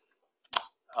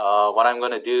what I'm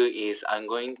going to do is I'm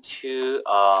going to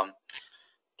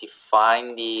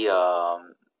define the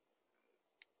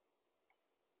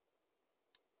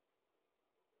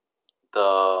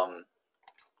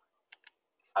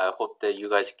I hope that you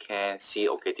guys can see.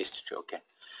 Okay, this is okay.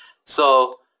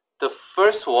 So the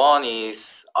first one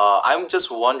is I'm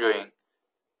just wondering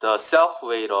the self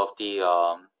weight of the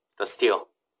steel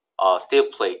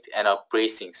plate and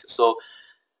bracings. So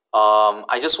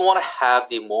I just want to have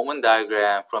the moment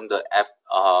diagram from the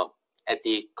at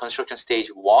the construction stage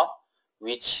 1,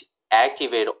 which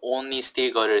activate only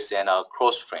steel girders and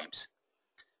cross frames.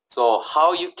 So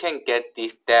how you can get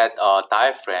that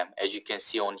diaphragm, as you can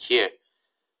see on here.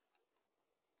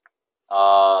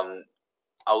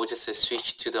 I will just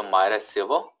switch to the MIDAS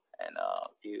Civil and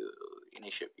view,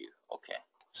 initial view. Okay,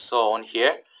 so on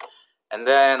here, and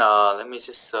then let me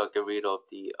just get rid of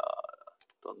the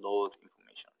node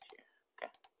information here.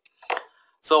 Okay,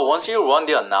 so once you run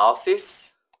the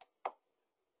analysis,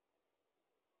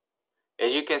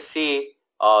 as you can see,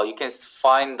 you can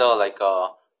find the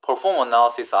perform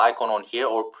analysis icon on here,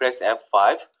 or press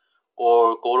F5,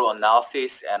 or go to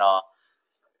analysis and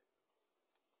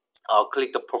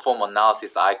click the perform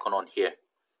analysis icon on here.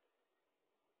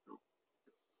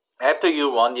 After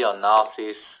you run the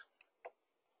analysis,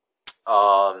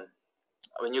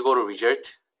 when you go to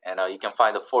result, and you can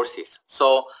find the forces.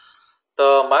 So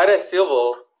the MIDAS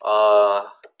Civil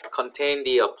contain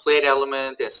the plate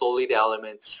element and solid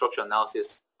element structure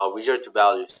analysis result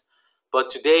values.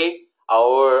 But today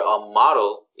our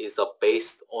model is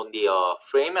based on the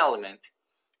frame element.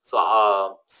 So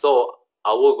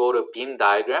I will go to beam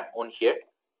diagram on here,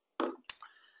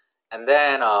 and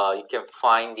then you can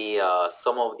find the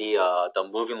some of the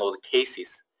moving load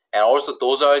cases, and also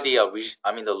those are the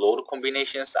the load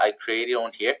combinations I created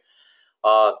on here.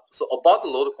 So about the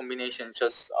load combination,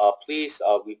 just please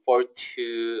refer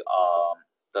to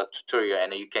the tutorial,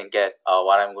 and you can get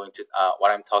what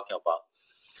I'm talking about.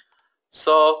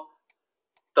 So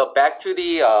back to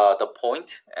the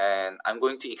point, and I'm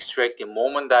going to extract the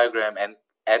moment diagram and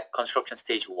at construction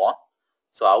stage 1.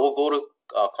 So I will go to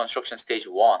construction stage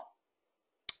 1,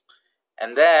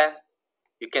 and then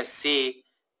you can see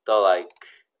the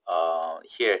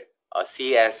here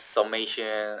CS summation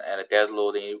and a dead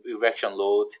load and erection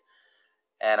load,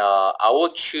 and I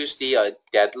will choose the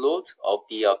dead load of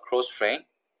the cross frame,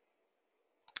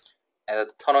 and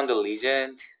turn on the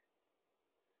legend,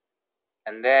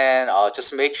 and then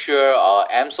just make sure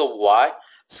m sub y.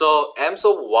 So m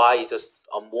sub y is just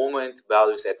a moment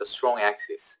values at the strong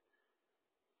axis.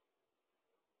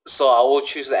 So I will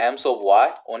choose the m sub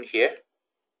y on here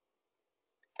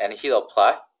and hit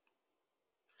apply,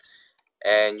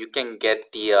 and you can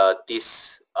get the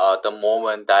the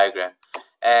moment diagram.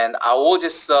 And I will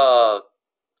just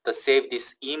save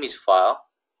this image file,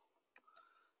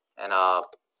 and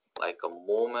like a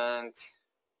moment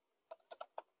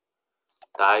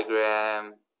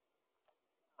diagram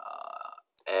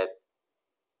at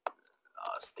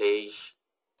stage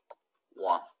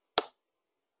 1.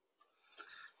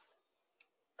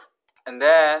 And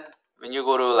then when you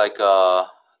go to like a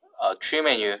tree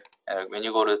menu, and when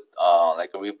you go to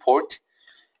like a report,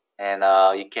 and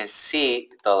you can see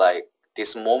the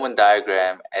this moment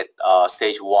diagram at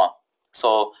stage 1.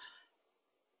 So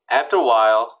after a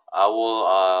while, I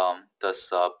will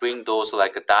just bring those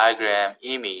like a diagram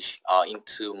image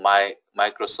into my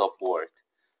Microsoft Word.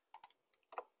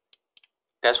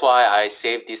 That's why I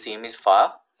saved this image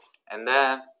file. And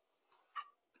then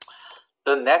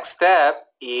the next step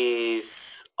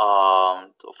is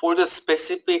for the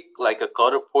specific like a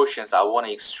gutter portions, I want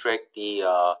to extract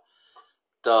the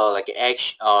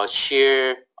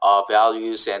shear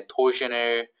values and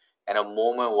torsioner and a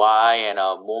moment y and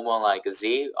a moment like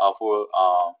z for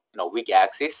weak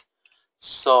axis.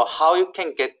 So how you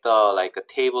can get the like a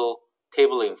table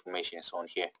information is on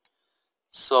here.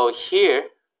 So here,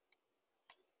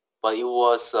 but it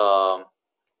was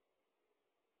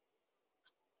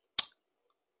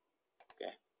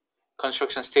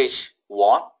construction stage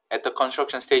 1. At the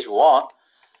construction stage 1,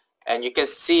 and you can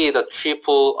see the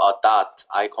triple dot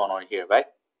icon on here, right?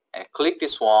 And click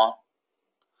this one,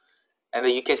 and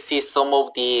then you can see some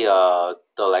of the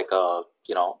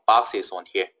boxes on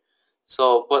here.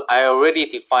 So, but I already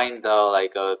defined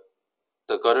the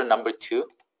Girder number 2.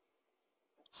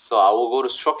 So I will go to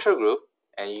structure group,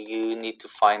 and you need to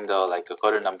find the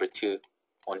Girder number 2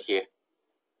 on here.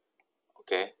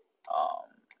 Okay,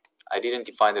 I didn't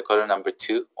define the Girder number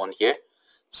 2 on here.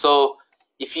 So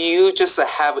if you just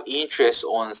have interest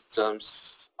on some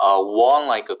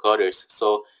one girders,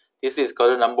 so this is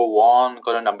Girder number 1,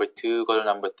 Girder number 2, Girder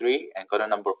number 3, and Girder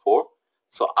number 4.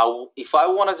 So if I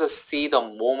want to just see the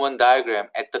moment diagram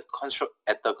at the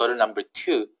Girder number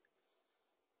 2,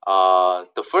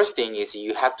 the first thing is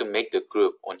you have to make the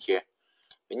group on here.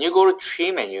 When you go to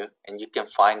tree menu, and you can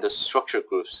find the structure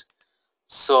groups.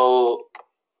 So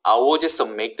I will just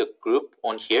make the group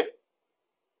on here.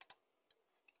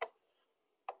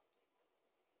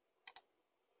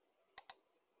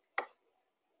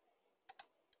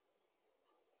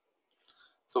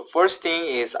 So first thing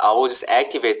is I will just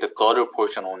activate the Girder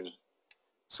portion only.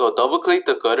 So double click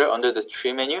the Girder under the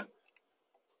tree menu,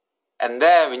 and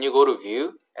then when you go to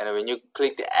view, and when you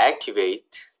click the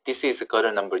activate, this is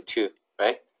Girder number 2,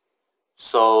 right?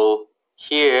 So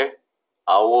here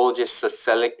I will just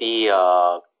select the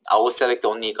I will select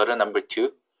only Girder number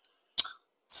 2.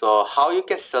 So how you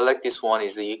can select this one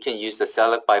is you can use the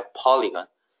select by polygon.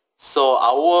 So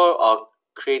I will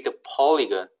create a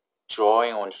polygon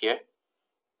drawing on here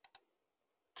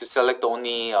to select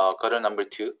only Girder number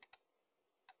 2.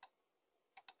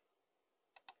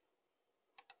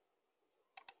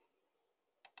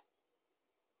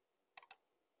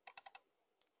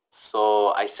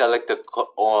 So I select the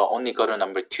only Girder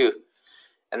number 2,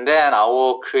 and then I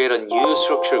will create a new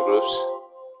structure groups.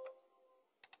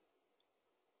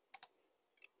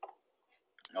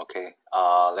 Okay,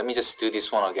 let me just do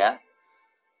this one again.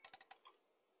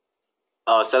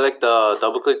 Select the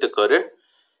double click the Girder,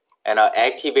 and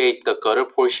activate the Girder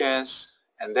portions,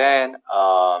 and then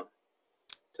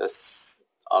just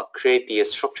create the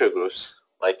structure groups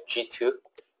like G2.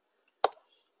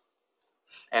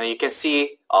 And you can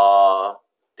see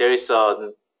there is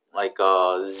a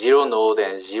 0 node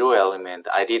and 0 element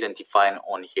I didn't define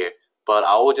on here, but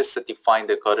I will just define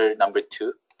the Girder number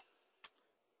 2,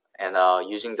 and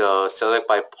using the select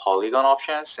by polygon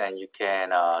options, and you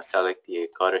can select the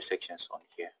Girder sections on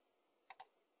here.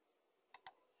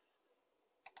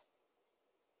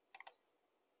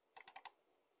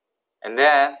 And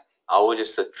then I will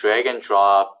just drag and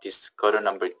drop this Girder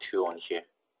number 2 on here,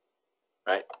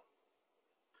 right?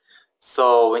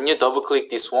 So when you double click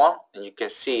this one, and you can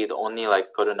see the only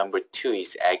Girder number 2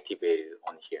 is activated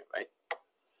on here, right?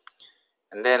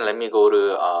 And then let me go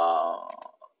to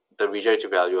the result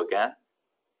value again.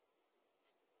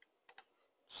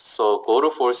 So go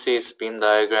to forces beam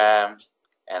diagram,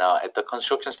 and at the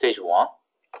construction stage 1,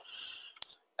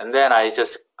 and then I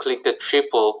just click the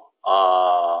triple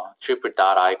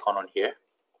dot icon on here,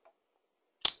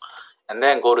 and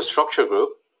then go to structure group,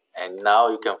 and now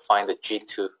you can find the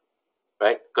G2,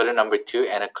 right? Girder number 2,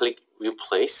 and I click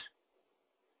replace,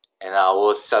 and I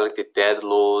will select the dead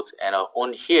load, and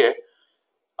on here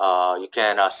you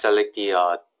can select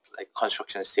the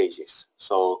construction stages.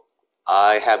 So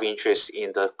I have interest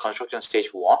in the construction stage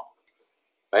 1,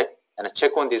 right? And I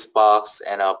check on this box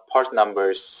and part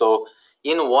numbers. So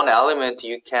in one element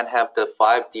you can have the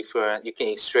 5 different, you can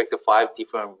extract the 5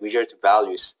 different result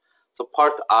values. So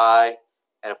part I,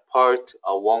 and a part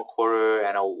 1/4,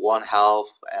 and a 1/2,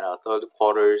 and a 3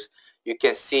 quarters. You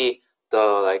can see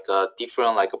the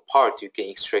different part you can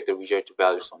extract the result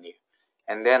values on here.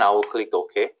 And then I will click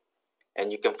OK,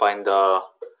 and you can find the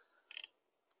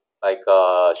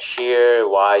shear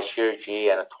Y, shear G,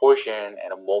 and a torsion,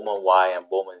 and a moment Y and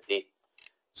moment Z.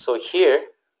 So here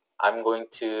I'm going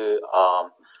to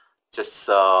just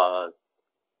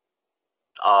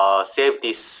save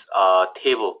this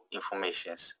table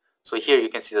informations. So here you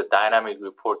can see the dynamic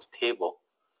report table,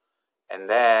 and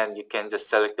then you can just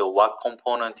select the what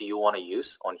component you want to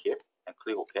use on here and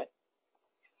click OK.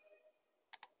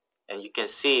 And you can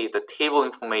see the table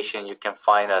information. You can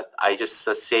find that I just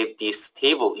saved this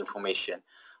table information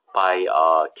by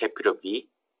capital B,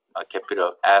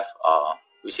 capital F,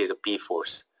 which is a B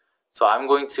force. So I'm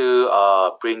going to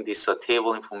bring this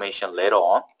table information later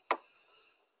on.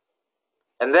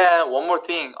 And then one more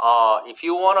thing, if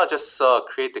you want to just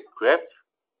create the graph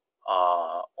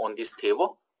on this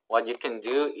table, what you can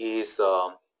do is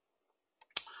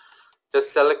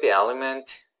just select the element,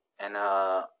 and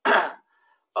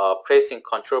pressing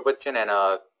Control button, and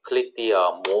click the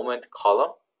moment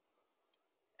column,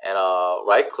 and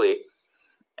right click,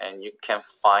 and you can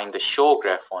find the show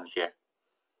graph on here.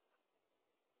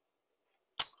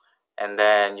 And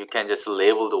then you can just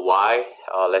label the y,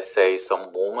 let's say some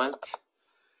moment.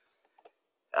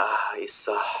 It's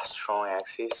a strong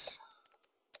axis.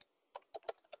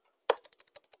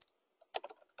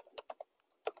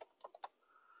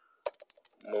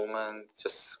 Moment,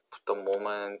 just put the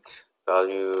moment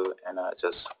value, and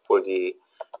just for the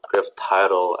graph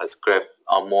title as graph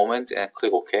moment, and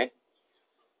click OK.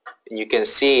 And you can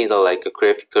see the like a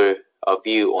graphical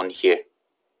view on here.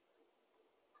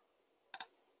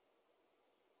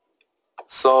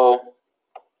 So,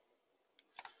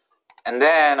 and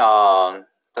then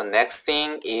the next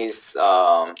thing is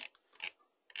so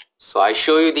I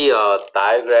show you the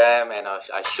diagram, and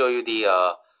I show you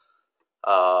the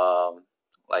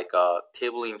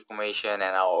table information,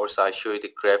 and I show you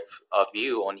the graph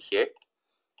view on here.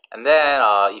 And then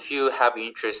if you have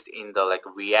interest in the like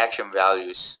reaction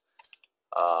values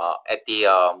at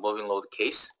the moving load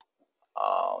case,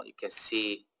 you can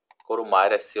see, go to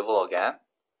MIDAS civil again,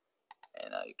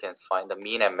 and you can find the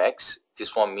mean and max.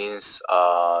 This one means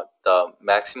the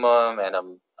maximum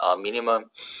and minimum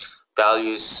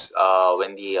values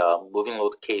when the moving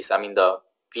load case, I mean the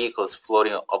vehicle is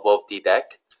floating above the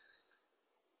deck.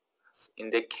 In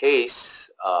the case,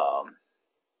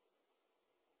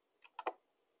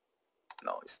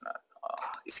 no, it's not.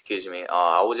 Excuse me.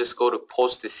 I will just go to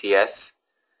post CS,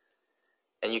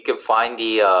 and you can find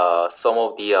the some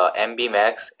of the MB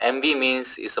max. MB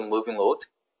means it's a moving load,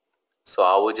 so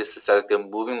I will just select the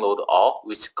moving load all,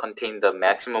 which contain the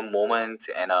maximum moment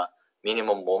and a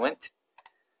minimum moment,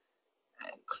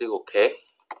 and click OK.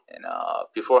 And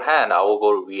beforehand, I will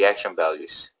go to reaction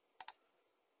values.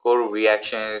 Go to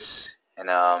reactions, and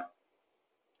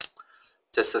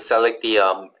just select the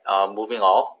moving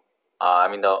all. I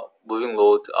mean the moving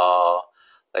load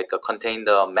contain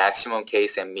the maximum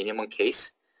case and minimum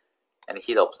case, and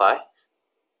hit apply.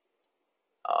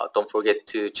 Don't forget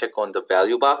to check on the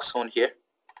value box on here,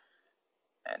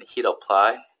 and hit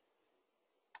apply.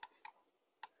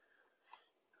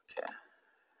 Okay.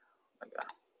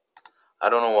 I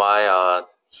don't know why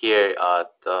here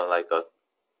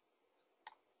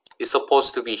it's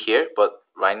supposed to be here, but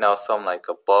right now some like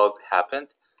a bug happened.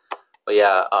 But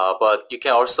yeah, but you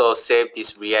can also save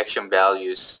these reaction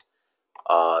values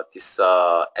at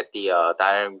the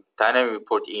dynamic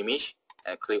report image,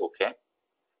 and click OK.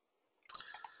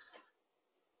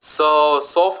 So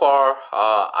far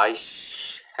I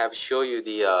have shown you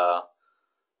the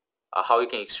how you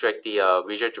can extract the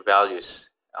result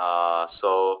values.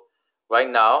 So right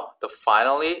now,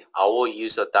 finally I will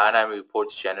use a dynamic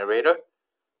report generator.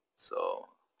 So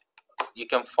you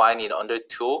can find it under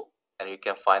tool, and you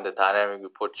can find the dynamic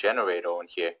report generator on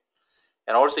here.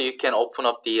 And also you can open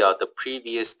up the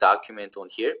previous document on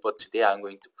here, but today I'm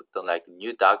going to put the like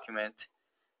new document,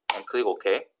 and click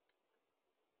OK.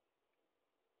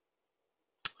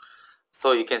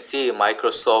 So you can see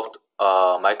Microsoft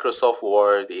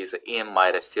Word is in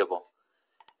MIDAS civil,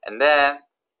 and then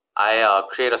I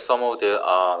created some of the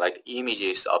like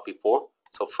images before.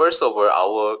 So first of all, I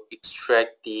will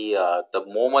extract the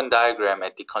moment diagram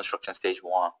at the construction stage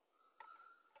 1,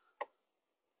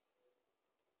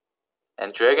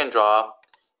 and drag and drop.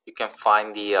 You can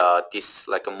find the this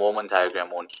like a moment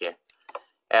diagram on here,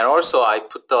 and also I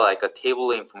put the like a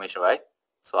table information, right?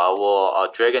 So I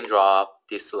will drag and drop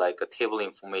this like a table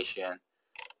information,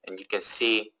 and you can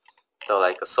see the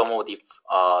like some of the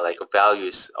like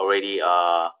values already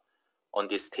on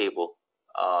this table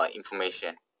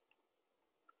information.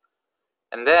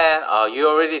 And then you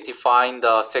already defined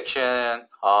the section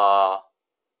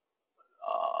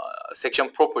section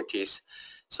properties,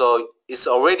 so it's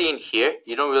already in here.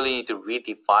 You don't really need to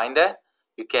redefine that.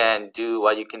 You can do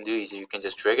what you can do is you can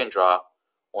just drag and drop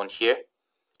on here,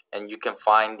 and you can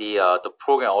find the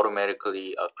program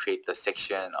automatically create the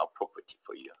section property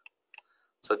for you.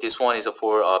 So this one is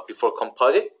for before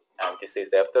composite, and this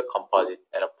is after composite,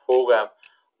 and a program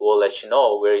will let you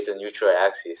know where is the neutral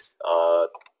axis,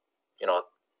 you know,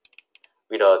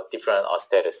 with a different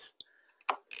status.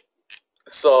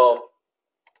 So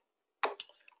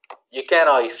you can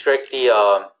extract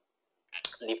the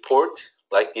report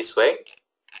like this way,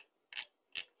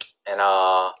 and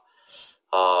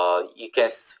you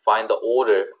can find the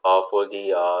order for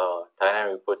the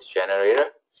dynamic report generator.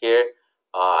 Here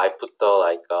I put the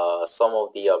like some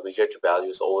of the result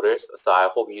values orders, so I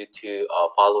hope you to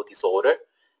follow this order,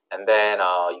 and then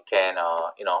you can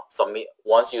you know, submit.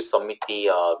 Once you submit the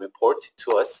report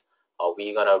to us,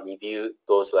 we're gonna review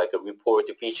those like report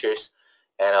features,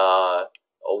 and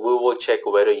we will check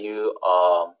whether you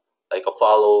like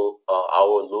follow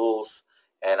our rules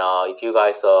And if you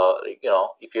guys,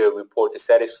 if your report is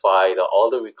satisfied all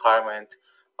the requirement,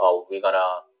 we're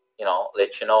gonna,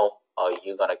 let you know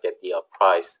you're gonna get the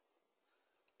prize.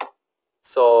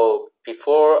 So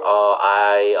before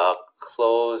I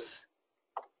close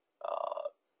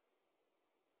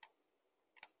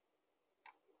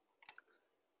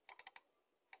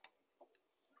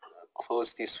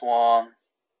this one,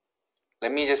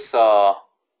 let me just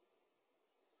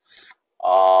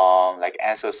like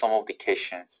answer some of the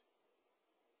questions.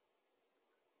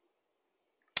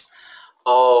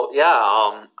 Oh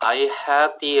yeah, I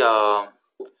have the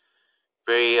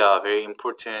very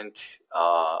important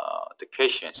the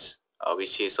questions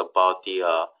which is about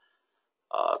the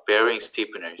bearing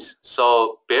stiffeners.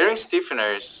 So bearing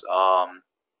stiffeners,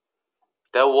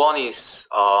 that one is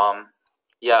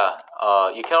yeah,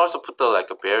 you can also put the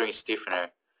like a bearing stiffener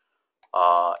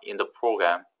in the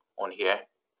program on here.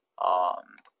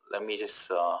 Let me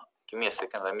just give me a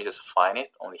second. Let me just find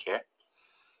it on here.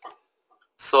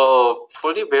 So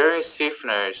for the bearing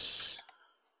stiffeners,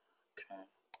 okay.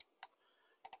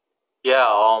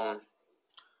 Yeah,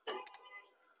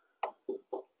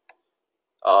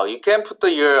 you can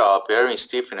put your bearing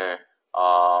stiffener.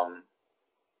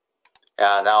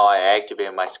 Yeah, now I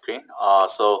activate my screen.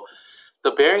 So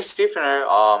the bearing stiffener,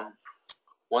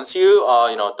 once you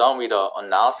done with the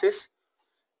analysis,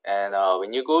 and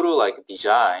when you go to like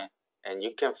design, and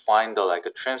you can find the like a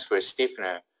transfer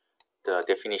stiffener, the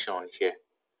definition on here.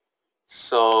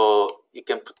 So you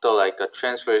can put the like a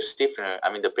transfer stiffener,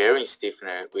 I mean the bearing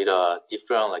stiffener with a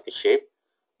different like a shape.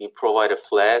 We provide a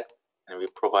flat and we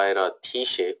provide a T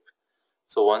shape.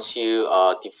 So once you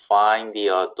define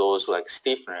the those like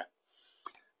stiffener,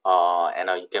 and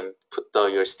you can put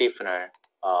your stiffener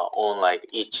on like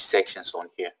each sections on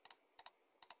here.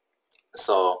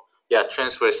 So yeah,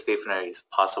 transfer stiffener is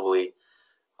possibly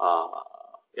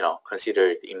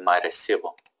considered in MIDAS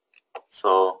civil.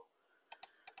 So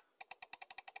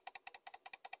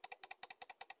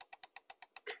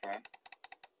okay.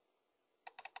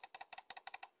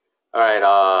 All right.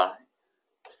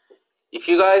 If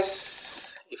you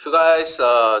guys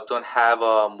don't have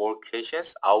more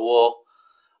questions, I will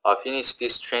finish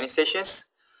these training sessions.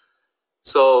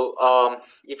 So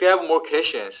if you have more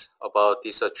questions about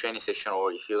this training session,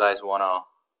 or if you guys wanna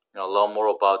learn more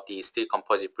about the steel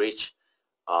composite bridge,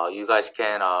 you guys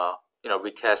can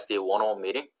request the one-on-one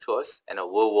meeting to us, and we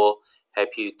will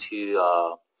help you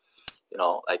to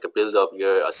like build up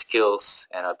your skills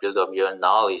and build up your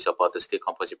knowledge about the steel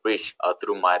composite bridge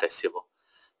through MIDAS Civil.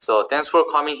 So thanks for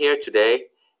coming here today,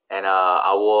 and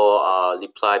I will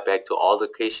reply back to all the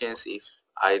questions if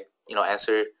I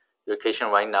answer your question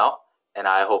right now, and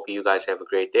I hope you guys have a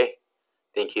great day.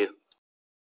 Thank you.